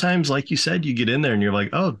then sometimes, like you said, you get in there and you're like,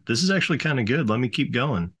 oh, this is actually kind of good. Let me keep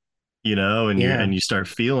going. And Yeah. you start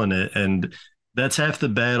feeling it. And that's half the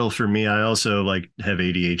battle for me. I also like have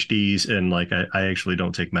ADHDs and like I actually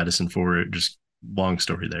don't take medicine for it. Just long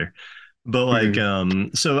story there. But like,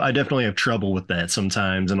 Mhm. so I definitely have trouble with that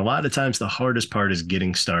sometimes. And a lot of times the hardest part is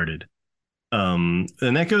getting started. And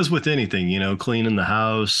that goes with anything, cleaning the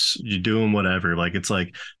house, you doing whatever. Like it's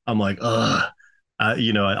like I'm like,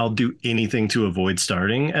 I'll do anything to avoid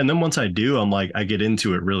starting. And then once I do, I'm like, I get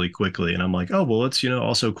into it really quickly. And I'm like, oh well, let's,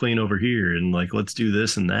 also clean over here and like let's do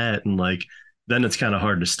this and that. And like then it's kind of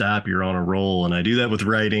hard to stop. You're on a roll. And I do that with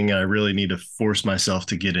writing. I really need to force myself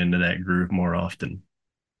to get into that groove more often.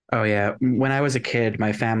 Oh yeah. When I was a kid,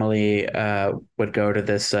 my family would go to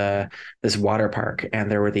this water park,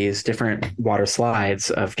 and there were these different water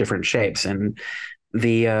slides of different shapes, and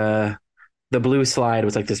the uh, the blue slide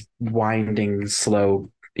was like this winding,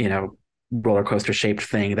 slow, roller coaster shaped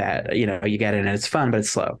thing that you get in, and it's fun, but it's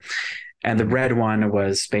slow. And the Mhm. red one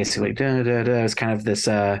was basically it was kind of this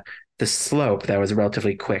slope that was a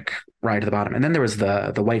relatively quick ride to the bottom, and then there was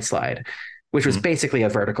the white slide, which was Mhm. basically a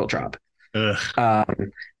vertical drop. Ugh,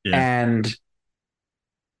 Um, yeah. and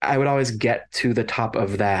I would always get to the top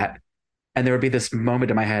of that, and there would be this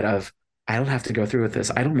moment in my head of, I don't have to go through with this.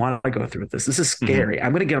 I don't want to go through with this. This is Mhm. scary.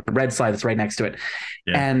 I'm going to get on the red slide that's right next to it.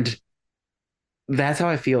 Yeah. And that's how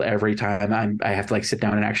I feel every time I have to like sit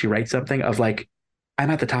down and actually write something of like, I'm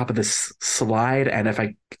at the top of this slide, and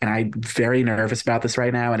I'm very nervous about this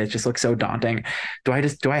right now, and it just looks so daunting. Do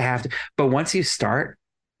I have to? But once you start,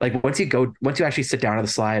 like once you actually sit down on the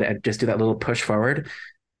slide and just do that little push forward,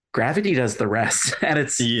 gravity does the rest, and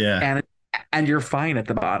Yeah. and you're fine at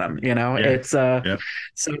the bottom. Yeah. It's Yeah.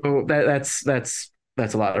 so that's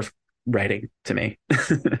a lot of writing to me.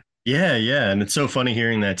 Yeah, yeah, and it's so funny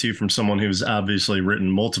hearing that too from someone who's obviously written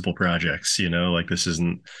multiple projects, like this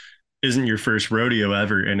isn't your first rodeo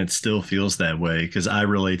ever and it still feels that way because I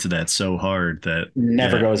relate to that so hard that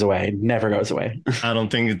Never yeah, goes away. Never goes away. I don't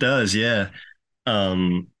think it does. Yeah.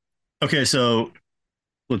 Um okay, so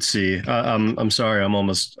let's see. I'm sorry, I'm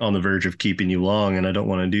almost on the verge of keeping you long and I don't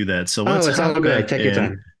want to do that. So Oh, let's it's all hop good. back Take your in.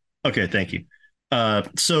 time. Okay, thank you.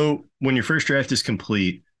 So when your first draft is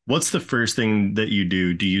complete, what's the first thing that you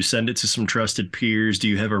do? Do you send it to some trusted peers? Do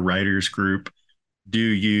you have a writers group? Do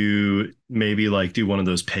you maybe like do one of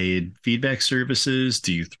those paid feedback services?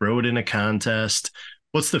 Do you throw it in a contest?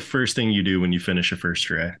 What's the first thing you do when you finish a first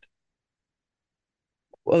draft?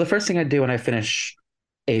 Well, the first thing I do when I finish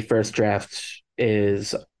a first draft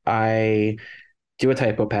is I do a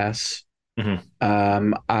typo pass. Hmm.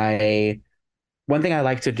 I One thing I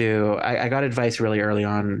like to do, I got advice really early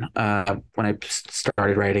on when I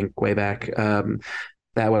started writing way back.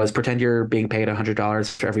 That was pretend you're being paid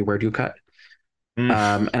 $100 for every word you cut.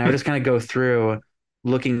 Mm. And I would just kind of go through.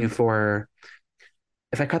 looking for,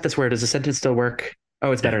 if I cut this word, does the sentence still work?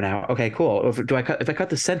 Oh, it's Yeah. better now. Okay, cool. If I cut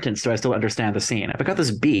the sentence, do I still understand the scene? If I cut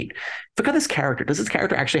this beat, if I cut this character, does this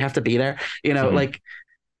character actually have to be there? Hmm. Like,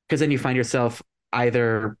 because then you find yourself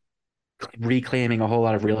either reclaiming a whole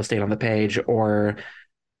lot of real estate on the page or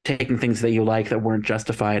taking things that you like that weren't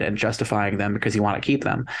justified and justifying them because you want to keep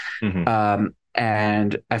them. Hmm.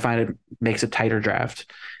 And I find it makes a tighter draft.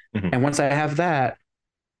 Hmm. And once I have that,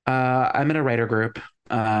 I'm in a writer group.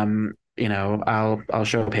 I'll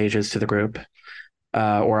show pages to the group,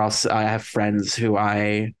 or I have friends who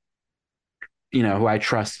I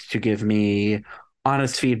trust to give me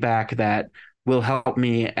honest feedback that will help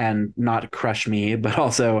me and not crush me, but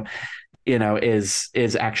also,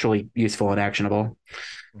 is actually useful and actionable.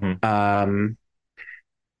 Hmm. Um,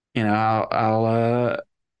 I'll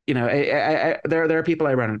there are people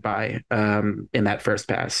I run it by in that first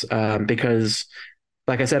pass because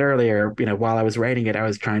like I said earlier, while I was writing it, I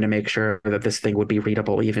was trying to make sure that this thing would be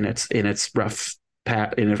readable, even in its in its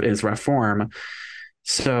rough form.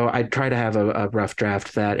 So I try to have a rough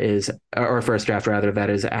draft that is, or a first draft rather, that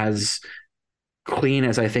is as clean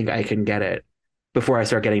as I think I can get it before I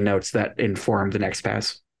start getting notes that inform the next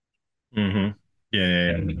pass. Hmm.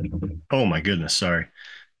 Yeah, yeah, yeah. Oh my goodness, sorry.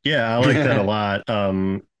 Yeah, I like that a lot.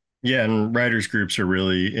 Yeah, and writers groups are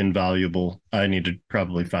really invaluable. I need to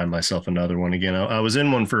probably find myself another one again. I was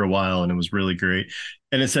in one for a while and it was really great.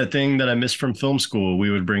 And it's that thing that I missed from film school.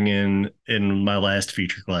 We would bring in my last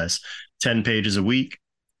feature class, 10 pages a week.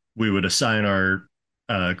 We would assign our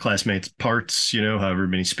classmates parts, however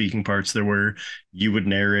many speaking parts there were. You would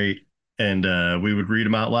narrate and we would read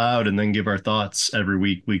them out loud and then give our thoughts every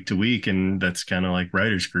week, week to week. And that's kind of like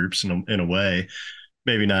writers groups in a way,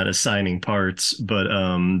 maybe not assigning parts, but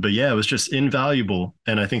yeah, it was just invaluable.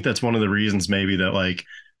 And I think that's one of the reasons maybe that like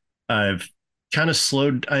I've kind of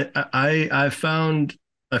slowed. I found,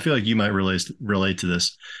 I feel like you might relate to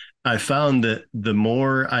this. I found that the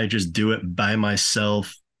more I just do it by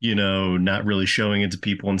myself, not really showing it to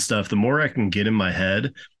people and stuff, the more I can get in my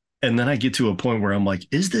head. And then I get to a point where I'm like,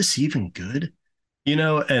 is this even good?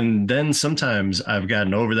 And then sometimes I've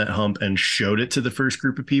gotten over that hump and showed it to the first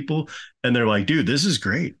group of people, and they're like, dude, this is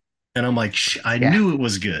great. And I'm like, I Yeah. knew it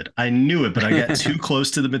was good. I knew it, but I got too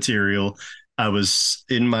close to the material. I was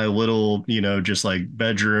in my little, just like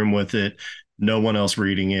bedroom with it, no one else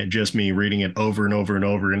reading it, just me reading it over and over and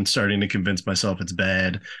over and starting to convince myself it's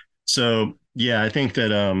bad. So, yeah, I think that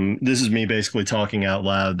this is me basically talking out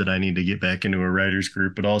loud that I need to get back into a writers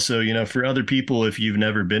group, but also, for other people, if you've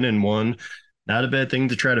never been in one, not a bad thing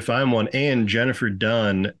to try to find one. And Jennifer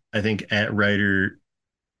Dunn, I think at writer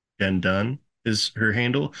Jen Dunn is her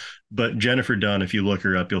handle. But Jennifer Dunn, if you look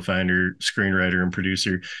her up, you'll find her screenwriter and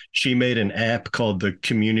producer. She made an app called the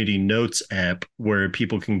Community Notes app where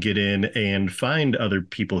people can get in and find other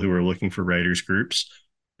people who are looking for writers groups.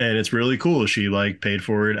 And it's really cool. She like paid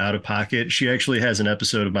for it out of pocket. She actually has an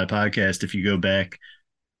episode of my podcast. If you go back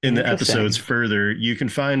in the episodes Interesting. further, you can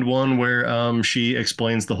find one where she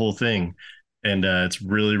explains the whole thing, and it's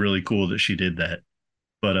really really cool that she did that.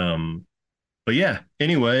 But yeah.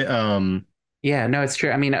 Anyway, Yeah, no, it's true.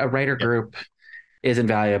 I mean, a writer yeah, group is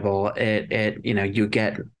invaluable. You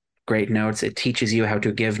get great notes. It teaches you how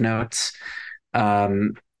to give notes.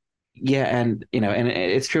 Um, yeah, and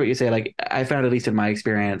it's true what you say. Like I found, at least in my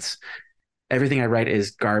experience, everything I write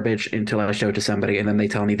is garbage until I show it to somebody, and then they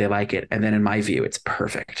tell me they like it, and then in my view, it's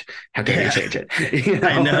perfect. How dare you yeah, change it?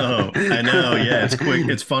 I know. Yeah, it's quick.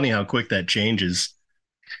 It's funny how quick that changes.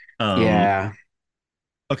 Um, Yeah.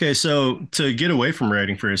 okay, so to get away from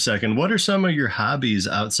writing for a second, what are some of your hobbies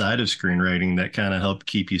outside of screenwriting that kind of help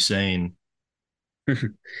keep you sane,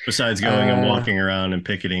 besides going and uh, walking around and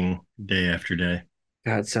picketing day after day?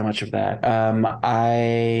 God, so much of that.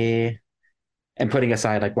 I am putting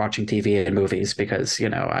aside like watching TV and movies because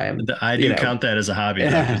I am, I do count that as a hobby though,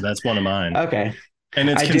 because that's one of mine. okay. And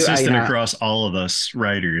it's I do. consistent across all of us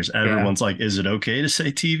writers. Yeah. Everyone's like, "Is it okay to say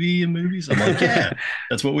TV and movies?" I'm like, "Yeah,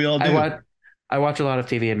 that's what we all I do." watch I watch a lot of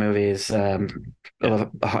TV and movies. I Yeah,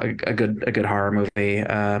 love a good horror movie.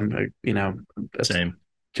 same.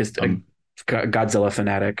 Just a Um, Godzilla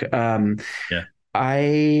fanatic. yeah.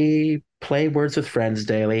 I play Words with Friends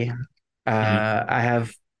daily. Mhm. I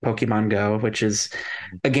have Pokemon Go, which is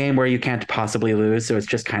a game where you can't possibly lose, so it's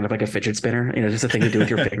just kind of like a fidget spinner, just a thing to do with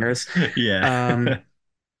your fingers. Yeah. Um,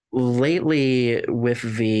 Lately with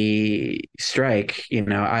the strike,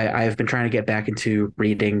 I've been trying to get back into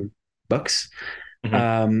reading books.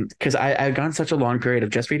 Mhm. Because I've gone such a long period of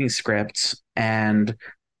just reading scripts and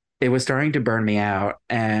it was starting to burn me out.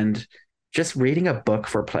 And just reading a book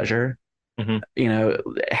for pleasure, Mhm.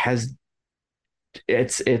 has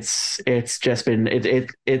it's just been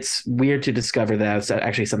it's weird to discover that it's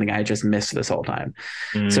actually something I just missed this whole time.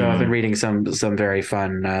 So I've been Mm, reading some very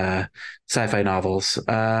fun sci-fi novels.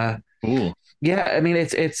 cool. Yeah, I mean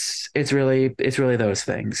it's really those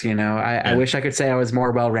things, you know. I Yeah. wish I could say I was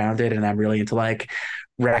more well-rounded and I'm really into like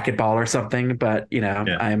racquetball or something, but you know,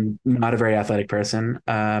 Yeah. I'm not a very athletic person.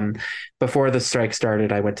 Before the strike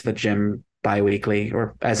started, I went to the gym bi-weekly,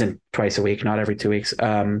 or as in twice a week, not every 2 weeks.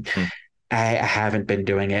 Mm, I haven't been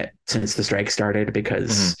doing it since the strike started mhm.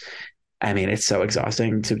 because I mean it's so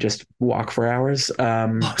exhausting to just walk for hours. I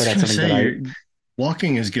But was that's gonna something say that I you're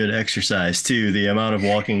walking is good exercise too. The amount of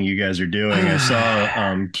walking you guys are doing. I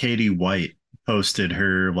saw Katie White posted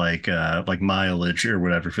her like mileage or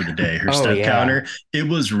whatever for the day, her oh step yeah, counter. It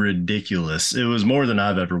was ridiculous. It was more than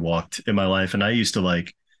I've ever walked in my life. And I used to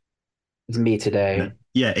like it's me today.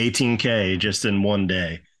 yeah, 18K just in one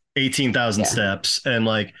day, 18,000 Yeah. steps. And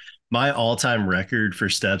like my all time record for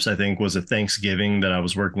steps, I think, was a Thanksgiving that I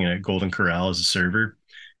was working at Golden Corral as a server.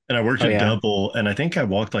 And I worked Oh a yeah. double, and I think I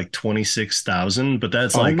walked like 26,000, but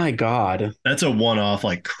Oh my God. that's a one off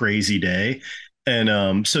like crazy day.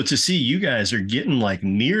 And so to see you guys are getting like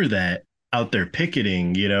near that out there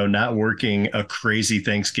picketing, not working a crazy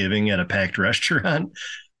Thanksgiving at a packed restaurant.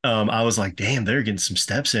 I was like, damn, they're getting some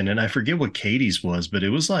steps in. And I forget what Katie's was, but it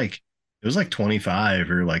was like 25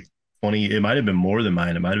 or like 20. It might have been more than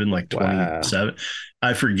mine. It might have been like Wow. 27.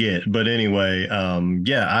 I forget. But anyway,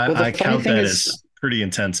 yeah, Well, the I funny count thing that is, as pretty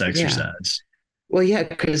intense yeah. exercise. Well, yeah,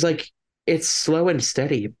 because like it's slow and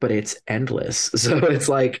steady, but it's endless. So it's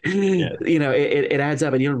like, Yeah. it adds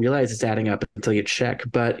up and you don't realize it's adding up until you check.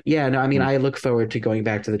 But yeah, no, I mean, Mm. I look forward to going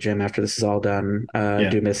back to the gym after this is all done. I Yeah.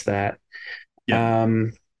 do miss that. Yeah.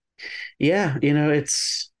 Um, yeah,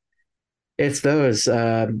 it's those.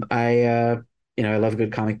 I love a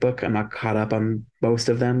good comic book. I'm not caught up on most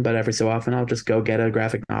of them, but every so often I'll just go get a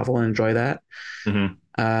graphic novel and enjoy that. Hmm.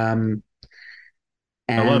 Um,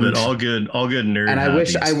 I love it. and All good and nerd I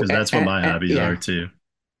wish hobbies because that's what my hobbies are yeah. too.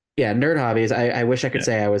 Yeah, nerd hobbies. I wish I could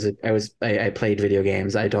Yeah. say I played video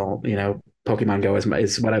games. I don't, Pokemon Go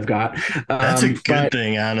is what I've got. That's a good But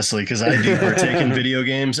thing, honestly, because I do partake in video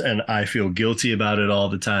games and I feel guilty about it all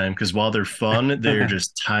the time. Because while they're fun, they're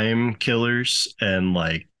just time killers and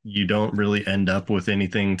like you don't really end up with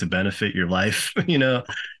anything to benefit your life,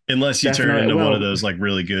 unless you turn definitely, into one of well, those like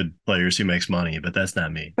really good players who makes money. But that's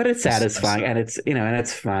not me. but it's I satisfying suck. and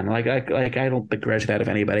it's fun. Like I don't begrudge that of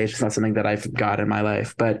anybody. It's just not something that I've got in my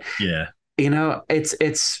life. But Yeah.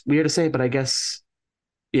 it's weird to say, but I guess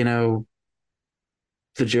you know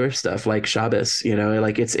the Jewish stuff like Shabbos,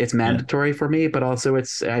 like it's Yeah. mandatory for me, but also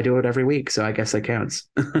I do it every week, so I guess that counts.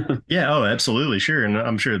 Yeah, oh, absolutely, sure. And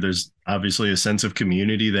I'm sure there's obviously a sense of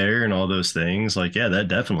community there and all those things. Like, yeah, that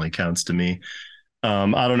definitely counts to me.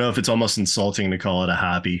 I don't know if it's almost insulting to call it a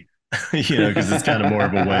hobby, because it's kind of more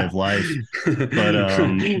of a way of life.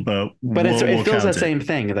 But But it we'll feels the count it. same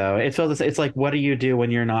thing though. It's like, what do you do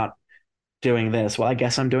when you're not doing this? Well, I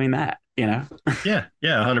guess I'm doing that. Yeah, yeah,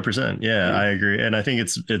 100%. Yeah, Yeah. I agree. And I think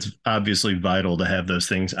it's obviously vital to have those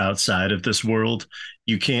things outside of this world.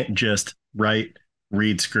 You can't just write,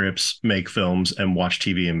 read scripts, make films, and watch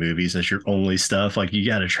TV and movies as your only stuff. Like you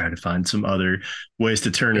got to try to find some other ways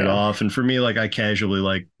to turn it Yeah. off. And for me, like I casually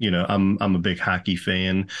like, I'm a big hockey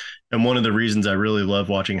fan. And one of the reasons I really love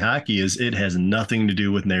watching hockey is it has nothing to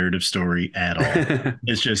do with narrative story at all.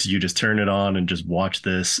 It's just you just turn it on and just watch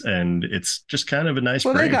this, and it's just kind of a nice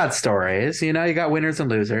Well, they break. got stories, you got winners and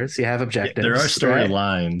losers, you have Yeah, there are objectives, right?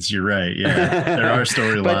 storylines. You're right. Yeah, there are but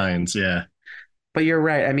storylines. Yeah, but you're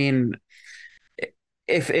right. I mean,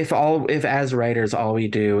 if as writers all we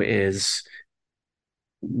do is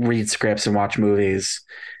read scripts and watch movies,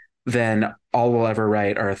 then all we'll ever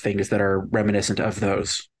write are things that are reminiscent of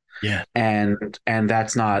those. yeah, And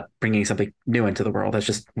that's not bringing something new into the world. That's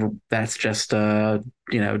just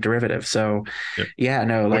derivative. So yep. yeah,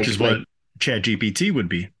 no, Which is what like ChatGPT would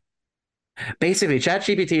be. basically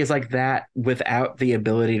ChatGPT is like that without the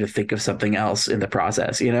ability to think of something else in the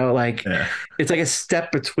process, like Yeah, it's like a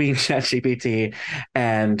step between ChatGPT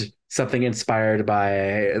and something inspired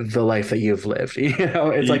by the life that you've lived.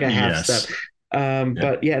 It's like a half step. Yes. Yeah,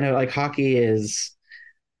 But yeah, no, like hockey is,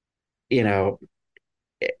 you know,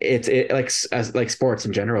 like as like sports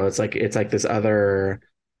in general, it's like this other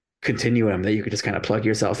continuum that you could just kind of plug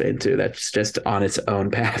yourself into that's just on its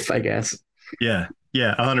own path, I guess. yeah,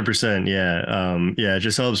 yeah. 100%. Yeah, yeah. It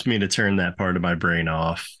just helps me to turn that part of my brain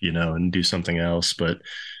off, and do something else. But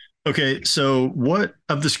okay, so what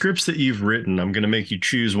of the scripts that you've written? I'm going to make you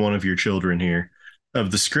choose one of your children here.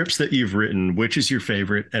 Of the scripts that you've written, which is your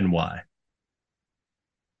favorite and why?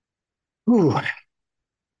 Ooh,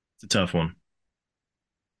 It's a tough one.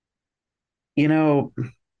 You know,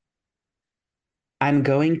 I'm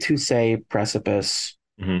going to say Precipice,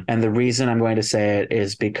 Hmm. and the reason I'm going to say it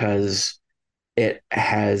is because it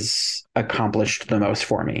has accomplished the most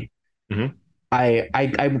for me. Hmm.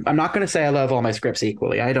 I'm not going to say I love all my scripts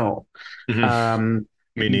equally. I don't. Hmm. Um,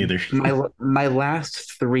 Me neither. my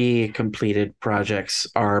last three completed projects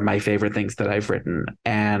are my favorite things that I've written,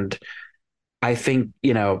 and I think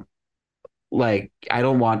like I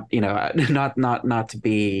don't want not to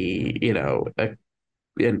be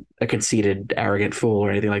a conceited, arrogant fool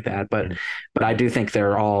or anything like that, but Mhm. I do think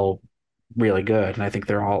they're all really good, and I think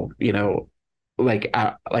they're all like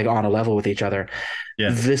on a level with each other. Yeah.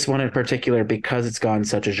 This one in particular, because it's gone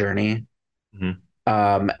such a journey, Hmm.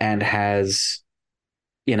 and has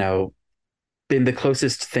you know been the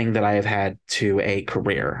closest thing that I have had to a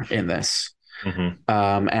career in this, Hmm.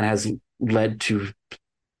 and has led to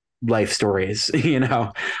life stories.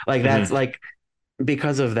 Like Hmm. that's like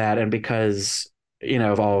because of that, and because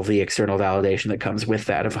of all of the external validation that comes with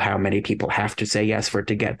that, of how many people have to say yes for it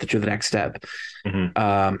to get to the next step. Hmm.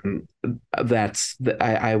 Um,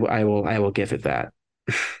 I will give it that.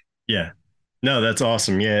 Yeah. No, that's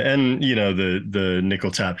awesome. Yeah. And the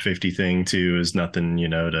nickel top 50 thing too is nothing,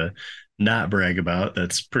 to not brag about.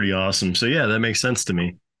 That's pretty awesome. So yeah, that makes sense to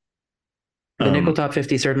me. The nickel Um, top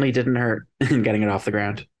 50 certainly didn't hurt in getting it off the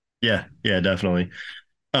ground. yeah, yeah, definitely.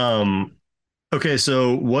 Um, okay,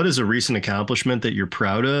 so what is a recent accomplishment that you're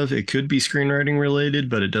proud of? It could be screenwriting related,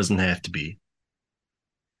 but it doesn't have to be.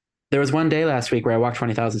 There was one day last week where I walked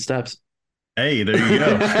 20,000 steps. Hey, there you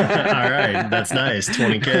go. All right, that's nice.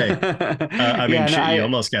 20K. I mean, Yeah, no, shit, you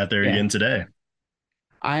almost got there yeah, again today.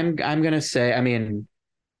 I'm gonna say, I mean,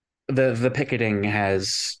 the picketing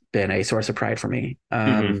has been a source of pride for me.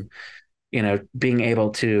 Hmm. Being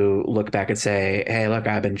able to look back and say, hey, look,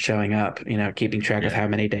 I've been showing up, keeping track of Yeah. how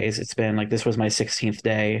many days it's been. Like this was my 16th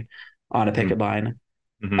day on a Hmm. picket line.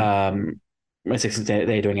 Hmm. Um, my 16th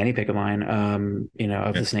day doing any picket line, of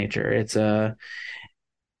Yeah. this nature. It's a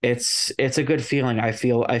good feeling. I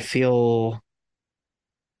feel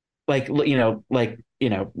like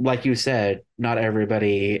like you said, not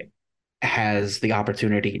everybody has the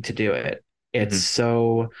opportunity to do it. It's Hmm.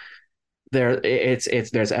 so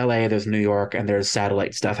it's there's LA, there's New York, and there's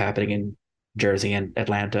satellite stuff happening in Jersey and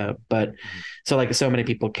Atlanta. But Hmm. so like so many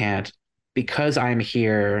people can't. Because I'm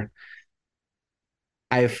here,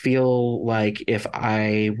 I feel like if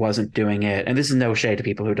I wasn't doing it, and this is no shade to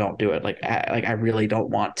people who don't do it, I really don't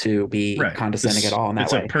want to be Right. condescending at all in that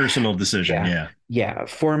It's a way. personal decision. Yeah. Yeah. Yeah.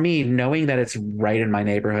 For me, knowing that it's right in my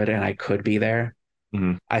neighborhood and I could be there,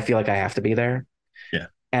 Hmm. I feel like I have to be there. Yeah.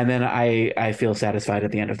 And then I feel satisfied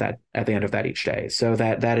at the end of that each day. So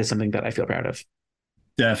that is something that I feel proud of.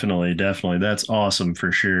 Definitely, definitely. That's awesome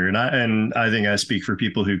for sure. And I think I speak for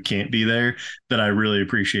people who can't be there, that I really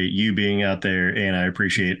appreciate you being out there, and I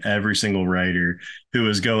appreciate every single writer who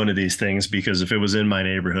is going to these things, because if it was in my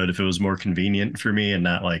neighborhood, if it was more convenient for me and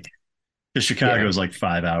not like, because Chicago Yeah. is like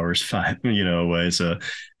 5 hours, away. So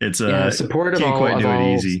it's Yeah. can't quite do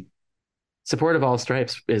it easy. Support of all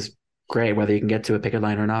stripes is great, whether you can get to a picket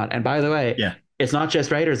line or not. And by the way, Yeah. it's not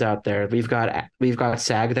just writers out there. We've got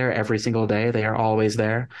SAG there every single day. They are always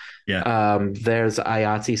there. Yeah. There's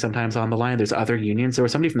IATSE sometimes on the line. There's other unions. There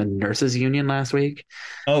was somebody from the nurses union last week.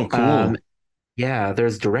 Oh, Um, cool. yeah,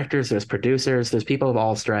 there's directors, there's producers, there's people of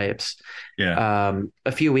all stripes. Yeah.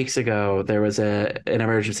 A few weeks ago, there was an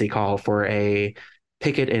emergency call for a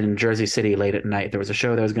picket in Jersey City late at night. There was a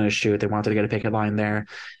show that was going to shoot. They wanted to get a picket line there,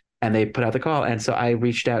 and they put out the call. And so I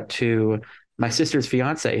reached out to my sister's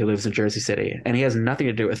fiance who lives in Jersey City, and he has nothing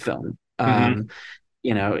to do with film. Hmm.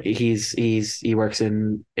 He works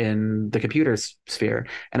in the computer sphere,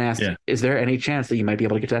 and I asked, Yeah. is there any chance that you might be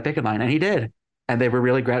able to get to that picket line? And he did. And they were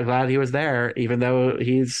really glad he was there, even though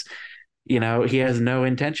he has no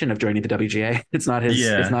intention of joining the WGA. It's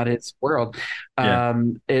Yeah. not his world. Yeah.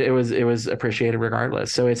 It was appreciated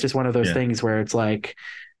regardless. So it's just one of those Yeah. things where it's like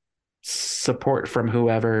support from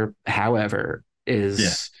whoever, however, Yeah.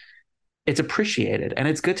 is it's appreciated, and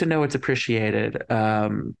it's good to know it's appreciated.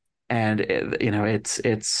 And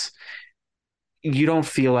it's you don't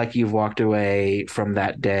feel like you've walked away from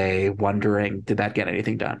that day wondering, did that get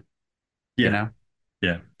anything done? You Yeah. know?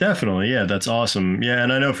 Yeah, definitely. Yeah, that's awesome. Yeah,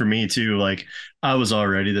 and I know for me too, like I was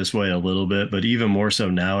already this way a little bit, but even more so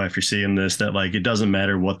now after seeing this, that like it doesn't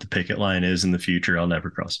matter what the picket line is in the future, I'll never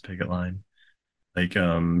cross a picket line. Like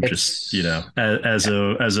just, It's as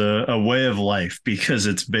yeah, a way of life, because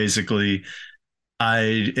it's basically,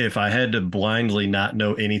 if I had to blindly not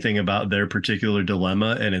know anything about their particular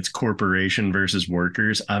dilemma and it's corporation versus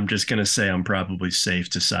workers, I'm just gonna say I'm probably safe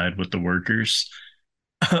to side with the workers.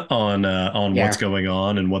 on what's Yeah. going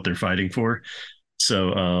on and what they're fighting for.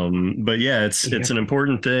 So, but yeah, it's Yep. an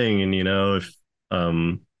important thing, and if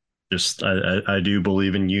just I do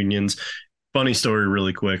believe in unions. Funny story,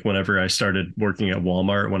 really quick. Whenever I started working at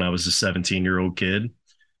Walmart when I was a 17-year-old kid,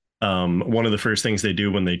 one of the first things they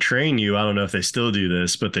do when they train you, I don't know if they still do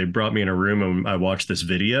this, but they brought me in a room and I watched this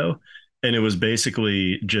video, and it was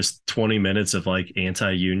basically just 20 minutes of like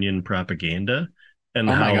anti-union propaganda and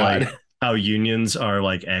Oh my how like God. how unions are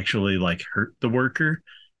like actually like hurt the worker,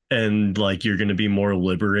 and like you're going to be more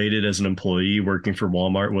liberated as an employee working for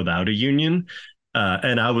Walmart without a union.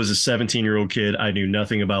 And I was a 17-year-old kid. I knew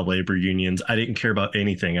nothing about labor unions. I didn't care about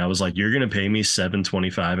anything. I was like, you're going to pay me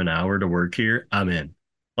 7.25 an hour to work here. I'm in,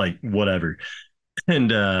 like whatever. And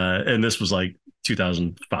this was like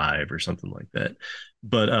 2005 or something like that.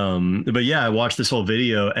 But yeah, I watched this whole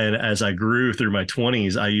video, and as I grew through my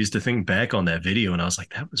 20s, I used to think back on that video and I was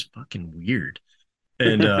like, that was fucking weird.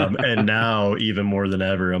 And now even more than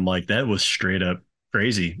ever, I'm like, that was straight up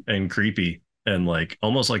crazy and creepy and like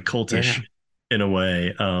almost like cultish Yeah. in a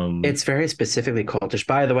way. It's very specifically cultish.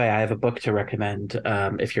 By the way, I have a book to recommend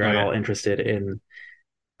if you're Oh at yeah, all interested in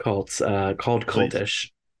cults, called please. Cultish.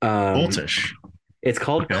 Um, Cultish. it's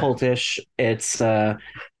called Okay. Cultish.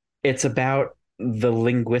 It's about the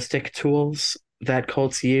linguistic tools that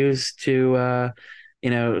cults use to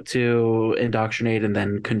to indoctrinate and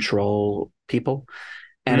then control people.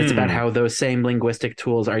 And it's about Mm, how those same linguistic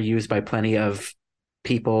tools are used by plenty of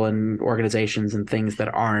people and organizations and things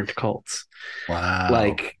that aren't cults. wow.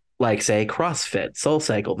 Like say CrossFit, Soul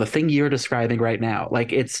Cycle, the thing you're describing right now.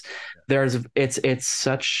 Like it's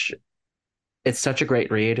such a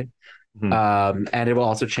great read. Mhm. And it will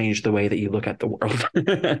also change the way that you look at the world.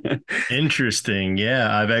 Interesting.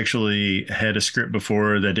 Yeah, I've actually had a script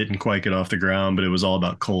before that didn't quite get off the ground, but it was all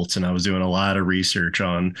about cults, and I was doing a lot of research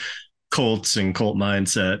on cults and cult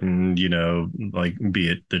mindset, and like be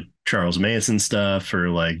it the Charles Manson stuff or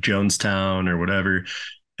like Jonestown or whatever,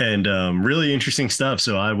 and really interesting stuff.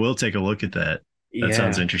 So I will take a look at that. That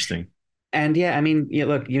sounds Yeah. interesting. And yeah, I mean, yeah,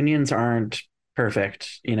 look, unions aren't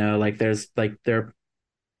perfect, like there are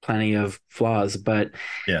plenty of flaws, but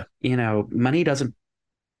Yeah, money doesn't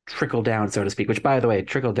trickle down, so to speak, which by the way,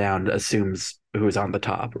 trickle down assumes who's on the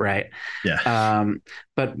top, right? yeah, Um,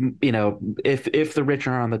 but if the rich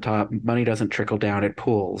are on the top, money doesn't trickle down, it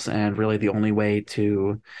pools. And really the only way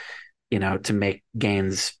to make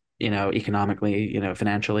gains, economically,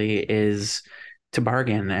 financially is to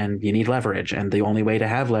bargain, and you need leverage. And the only way to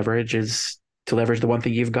have leverage is to leverage the one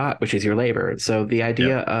thing you've got, which is your labor. So the yep.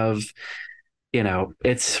 idea of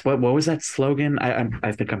it's what was that slogan?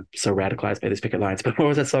 I've become so radicalized by these picket lines, but what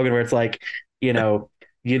was that slogan where it's like, you know,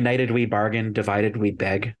 united we bargain, divided we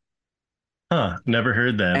beg? Huh. Never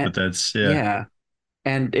heard that, And but that's yeah. yeah,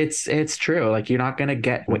 and it's true. Like you're not going to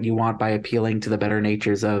get what you want by appealing to the better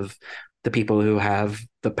natures of the people who have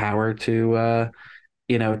the power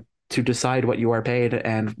you know, to decide what you are paid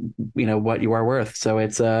and what you are worth. So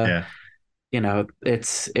Yeah.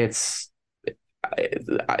 it's I,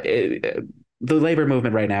 the labor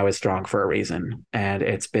movement right now is strong for a reason, and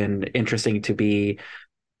it's been interesting to be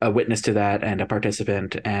a witness to that and a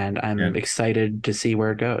participant, and Yeah. I'm excited to see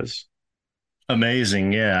where it goes.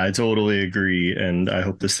 Amazing. Yeah, I totally agree. And I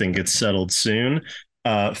hope this thing gets settled soon.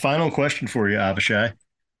 Final question for you, Avishai.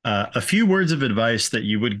 A few words of advice that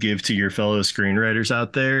you would give to your fellow screenwriters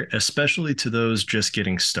out there, especially to those just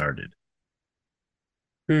getting started.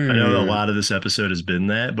 I know a Hmm. lot of this episode has been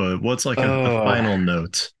that, but what's like a Oh, final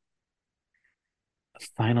note?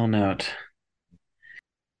 final note.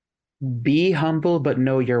 Be humble, but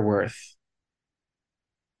know your worth.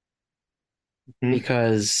 Hmm.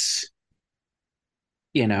 Because,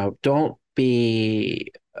 don't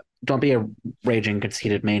be a raging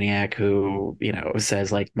conceited maniac who,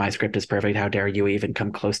 says like my script is perfect. How dare you even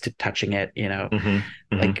come close to touching it? Hmm.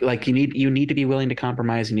 Hmm. Like you need to be willing to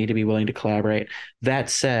compromise. You need to be willing to collaborate. That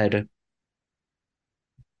said,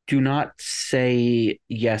 do not say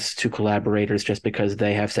yes to collaborators just because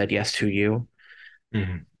they have said yes to you.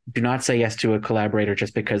 Hmm. Do not say yes to a collaborator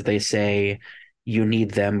just because they say you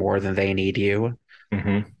need them more than they need you.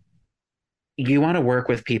 Hmm. You want to work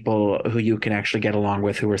with people who you can actually get along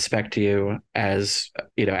with, who respect you as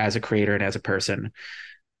a creator and as a person.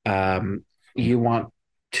 Um, you want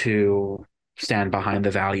to stand behind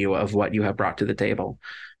the value of what you have brought to the table.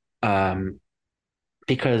 Um,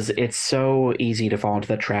 because it's so easy to fall into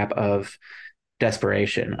the trap of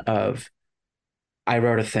desperation of I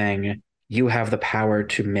wrote a thing, you have the power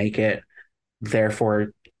to make it,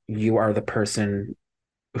 therefore you are the person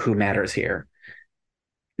who matters here.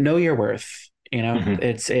 Know your worth. You know, Hmm.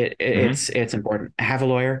 it's important. Have a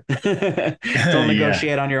lawyer. Don't Yeah.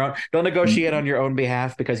 negotiate on your own. Don't negotiate on your own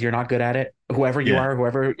behalf because you're not good at it. Whoever you Yeah. are,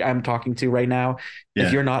 whoever I'm talking to right now, if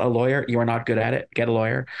Yeah. you're not a lawyer, you are not good at it. Get a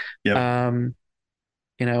lawyer. Yep. Um,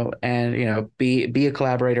 and be a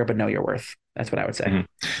collaborator, but know your worth. That's what I would say. Mhm.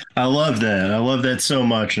 I love that. I love that so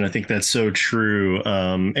much. And I think that's so true.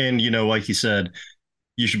 And, like you said,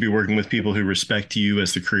 you should be working with people who respect you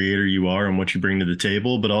as the creator you are and what you bring to the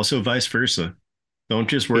table, but also vice versa. Don't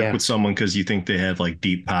just work Yeah, with someone because you think they have like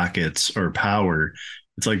deep pockets or power.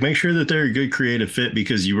 It's like make sure that they're a good creative fit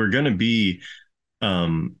because you are going to be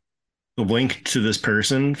um, linked to this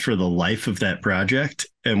person for the life of that project.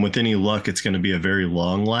 And with any luck, it's going to be a very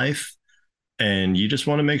long life. And you just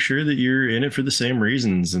want to make sure that you're in it for the same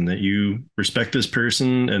reasons and that you respect this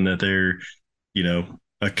person and that they're,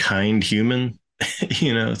 a kind human,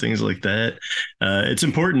 things like that. It's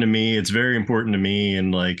important to me. It's very important to me.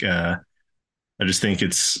 And like, I just think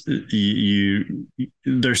it's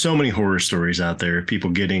there's so many horror stories out there, people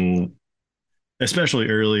getting, especially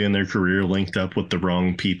early in their career, linked up with the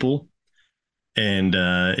wrong people. And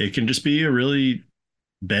it can just be a really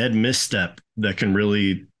bad misstep that can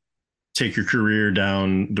really take your career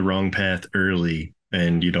down the wrong path early.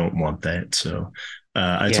 And you don't want that. So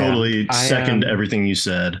I yeah. totally I second everything you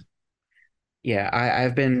said. Yeah,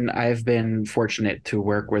 I've been fortunate to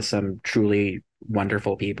work with some truly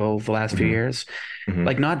wonderful people the last few Hmm. years. Hmm.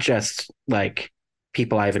 Like not just like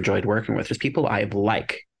people I've enjoyed working with, just people I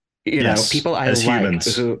like. Yes, People I as like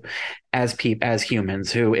humans. who as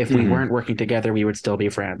humans who if we Hmm. weren't working together, we would still be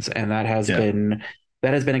friends. And Yeah,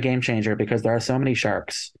 that has been a game changer because there are so many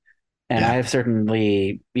sharks. And yeah, I've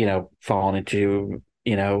certainly, fallen into,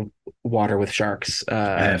 water with sharks I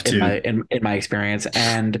have in too. my experience.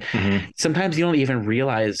 And Hmm. sometimes you don't even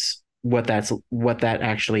realize what that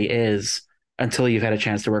actually is until you've had a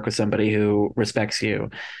chance to work with somebody who respects you.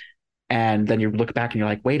 And then you look back and you're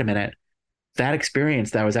like, wait a minute, that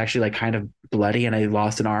experience that was actually like kind of bloody and I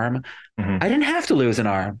lost an arm. I Hmm. didn't have to lose an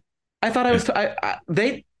arm. I thought I Yeah, was,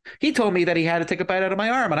 they, he told me that he had to take a bite out of my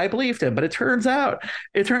arm and I believed him, but it turns out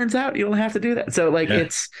you don't have to do that. So like, yeah.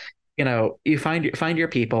 you find your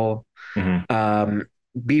people, Hmm. um,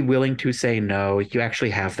 be willing to say no. You actually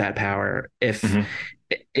have that power. Hmm.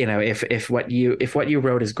 If what you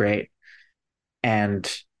wrote is great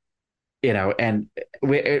and, and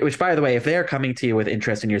which by the way, if they're coming to you with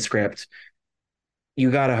interest in your script, you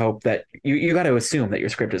got to hope that you got to assume that your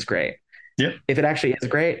script is great. Yep. If it actually is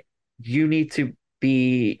great, you need to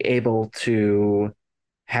be able to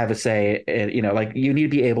have a say. Like you need to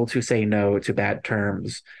be able to say no to bad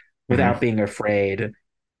terms without Hmm. being afraid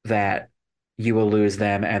that you will lose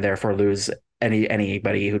them and therefore lose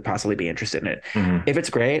anybody who'd possibly be interested in it. Hmm. If it's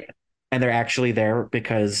great and they're actually there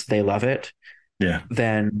because they love it, Yeah.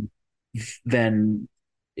 then then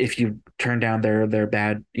if you turn down their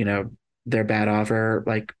bad offer,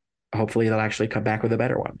 like hopefully they'll actually come back with a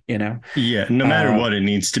better one. Yeah. No matter Uh, what, it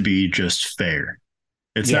needs to be just fair.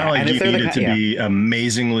 It's not yeah, like and if you they're the need it kind, to yeah, be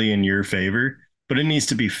amazingly in your favor, but it needs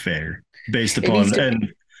to be fair based it needs upon, to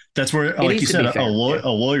and that's where, it like you needs to said, be a, fair. Yeah, a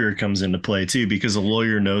lawyer comes into play too, because a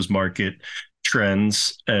lawyer knows market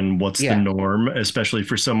trends and what's the yeah, norm, especially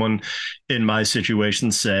for someone in my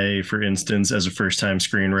situation, say, for instance, as a first time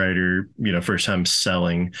screenwriter, first time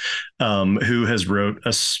selling, who has wrote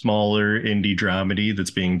a smaller indie dramedy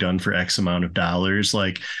that's being done for X amount of dollars.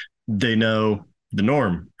 Like they know the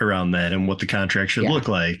norm around that and what the contract should yeah, look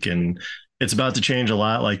like. And it's about to change a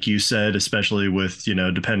lot, like you said, especially with,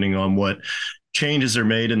 depending on what changes are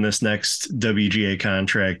made in this next WGA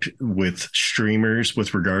contract with streamers,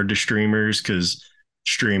 with regard to streamers, because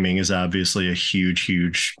streaming is obviously a huge,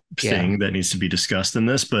 huge yeah, thing that needs to be discussed in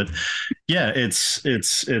this. But yeah, it's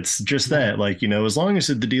just that, like, as long as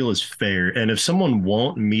the deal is fair, and if someone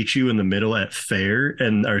won't meet you in the middle at fair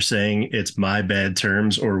and are saying it's my bad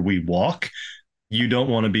terms or we walk, you don't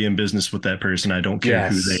want to be in business with that person. I don't care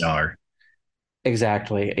who they yes, are.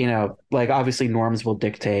 exactly. Like obviously norms will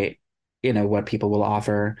dictate, what people will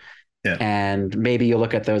offer. Yeah. And maybe you'll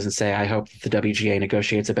look at those and say, I hope the WGA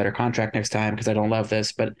negotiates a better contract next time because I don't love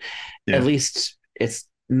this, but at Yeah. least it's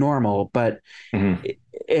normal. Hmm.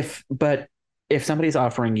 But if somebody's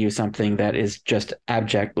offering you something that is just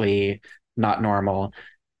abjectly not normal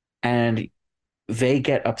and they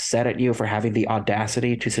get upset at you for having the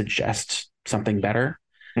audacity to suggest something better,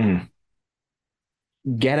 Hmm.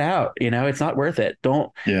 get out. It's not worth it.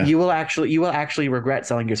 Don't Yeah. you will actually regret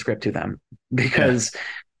selling your script to them Yeah.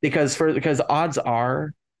 because odds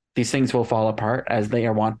are these things will fall apart as they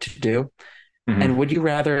are wont to do. And Hmm. would you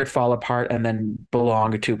rather it fall apart and then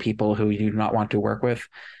belong to people who you do not want to work with?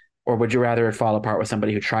 Or would you rather it fall apart with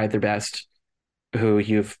somebody who tried their best who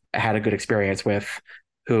you've had a good experience with,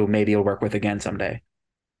 who maybe you'll work with again someday.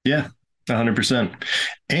 Yeah, 100%.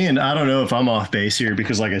 And I don't know if I'm off base here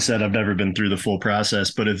because, like I said, I've never been through the full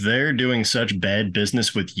process. But if they're doing such bad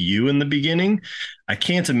business with you in the beginning, I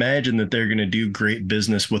can't imagine that they're going to do great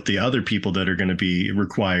business with the other people that are going to be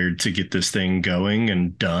required to get this thing going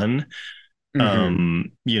and done.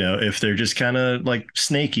 If they're just kind of like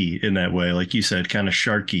snaky in that way, like you said, kind of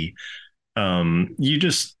sharky, you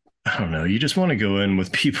just, I don't know, you just want to go in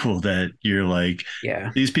with people that you're like,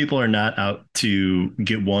 Yeah. these people are not out to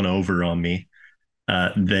get one over on me.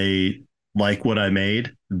 They like what I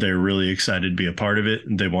made. They're really excited to be a part of it.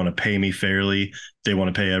 They want to pay me fairly. They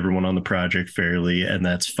want to pay everyone on the project fairly, and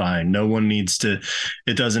that's fine. No one needs to,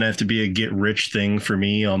 it doesn't have to be a get rich thing for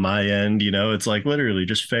me on my end. It's like literally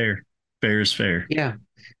just fair. Fair is fair. Yeah.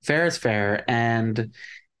 Fair is fair. And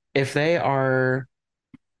if they are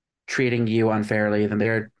treating you unfairly,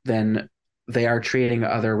 then they are treating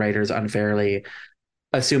other writers unfairly,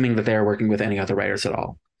 assuming that they're working with any other writers at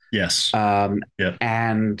all. Yes. Yep.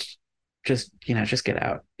 And just get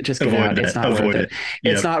out. Just get Avoid out. that. It's not Avoid worth it. it.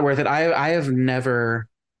 Yep. It's not worth it. I have never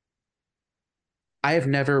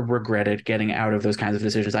regretted getting out of those kinds of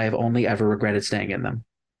decisions. I have only ever regretted staying in them.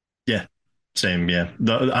 Yeah. Same. Yeah.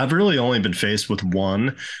 I've really only been faced with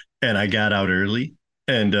one, and I got out early.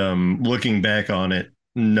 And looking back on it,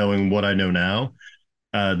 knowing what I know now,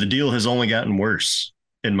 the deal has only gotten worse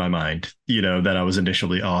in my mind, that I was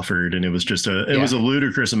initially offered. And it was just it was a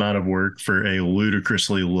ludicrous amount of work for a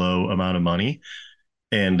ludicrously low amount of money.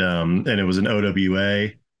 And it was an OWA,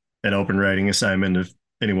 an open writing assignment, if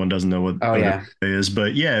anyone doesn't know what OWA is.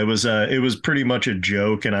 But yeah, it was pretty much a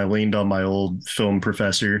joke. And I leaned on my old film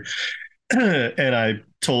professor and I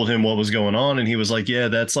told him what was going on. And he was like, yeah,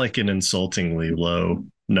 that's like an insultingly low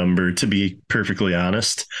number, to be perfectly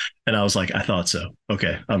honest. And I was like, I thought so.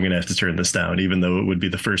 Okay, I'm going to have to turn this down, even though it would be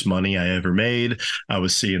the first money I ever made. I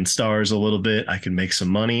was seeing stars a little bit. I could make some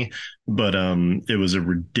money, but it was a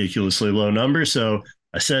ridiculously low number. So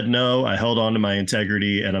I said no. I held on to my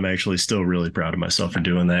integrity, and I'm actually still really proud of myself for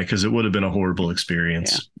doing that, because it would have been a horrible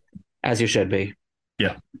experience. Yeah. As you should be.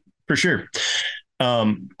 Yeah, for sure.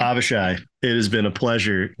 Avishai, it has been a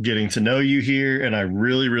pleasure getting to know you here, and I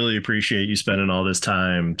really, really appreciate you spending all this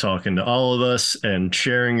time talking to all of us and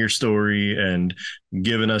sharing your story and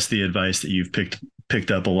giving us the advice that you've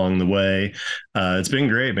picked up along the way. It's been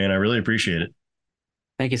great, man. I really appreciate it.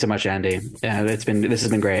 Thank you so much, Andy. Yeah, this has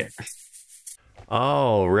been great.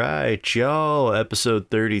 All right, y'all.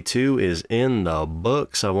 Episode 32 is in the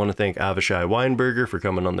books. I want to thank Avishai Weinberger for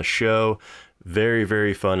coming on the show. Very,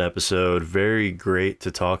 very fun episode. Very great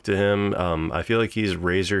to talk to him. I feel like he's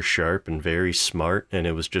razor sharp and very smart, and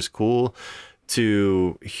it was just cool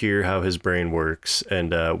to hear how his brain works.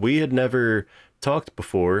 And we had never talked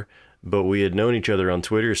before, but we had known each other on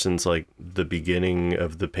Twitter since like the beginning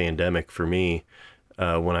of the pandemic for me,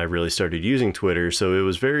 when I really started using Twitter. So it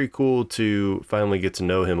was very cool to finally get to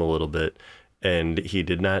know him a little bit, and he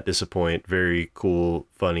did not disappoint. Very cool,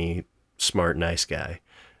 funny, smart, nice guy.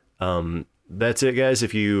 That's it, guys.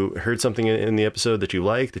 If you heard something in the episode that you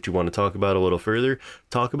like, that you want to talk about a little further,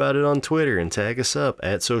 talk about it on Twitter and tag us up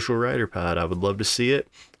at Social Writer Pod. I would love to see it.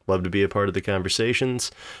 Love to be a part of the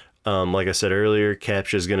conversations. Like I said earlier,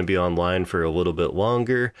 Captcha is going to be online for a little bit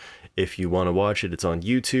longer. If you want to watch it, it's on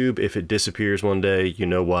YouTube. If it disappears one day, you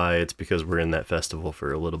know why. It's because we're in that festival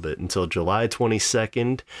for a little bit until July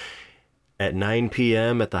 22nd. At 9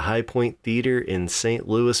 p.m. at the High Point Theater in St.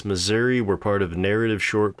 Louis, Missouri. We're part of Narrative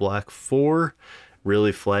Short Block 4.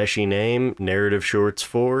 Really flashy name, Narrative Shorts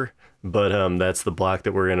 4. But that's the block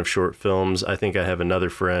that we're in of short films. I think I have another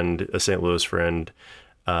friend, a St. Louis friend,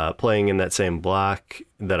 playing in that same block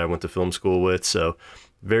that I went to film school with. So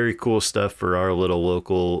very cool stuff for our little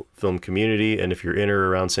local film community. And if you're in or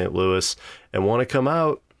around St. Louis and want to come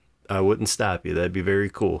out, I wouldn't stop you. That'd be very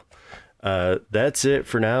cool. That's it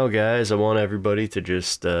for now, guys. I want everybody to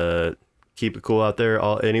just keep it cool out there.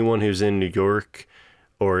 Anyone who's in New York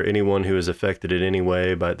or anyone who is affected in any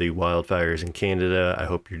way by the wildfires in Canada, I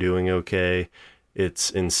hope you're doing okay.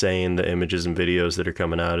 It's insane, the images and videos that are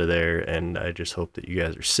coming out of there, and I just hope that you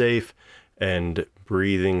guys are safe and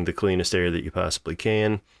breathing the cleanest air that you possibly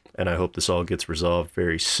can, and I hope this all gets resolved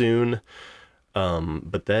very soon.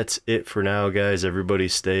 But that's it for now, guys. Everybody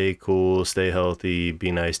stay cool, stay healthy,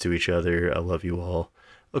 be nice to each other. I love you all.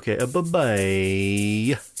 Okay,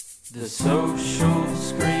 bye-bye. The Social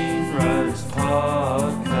Screenwriters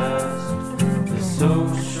Podcast.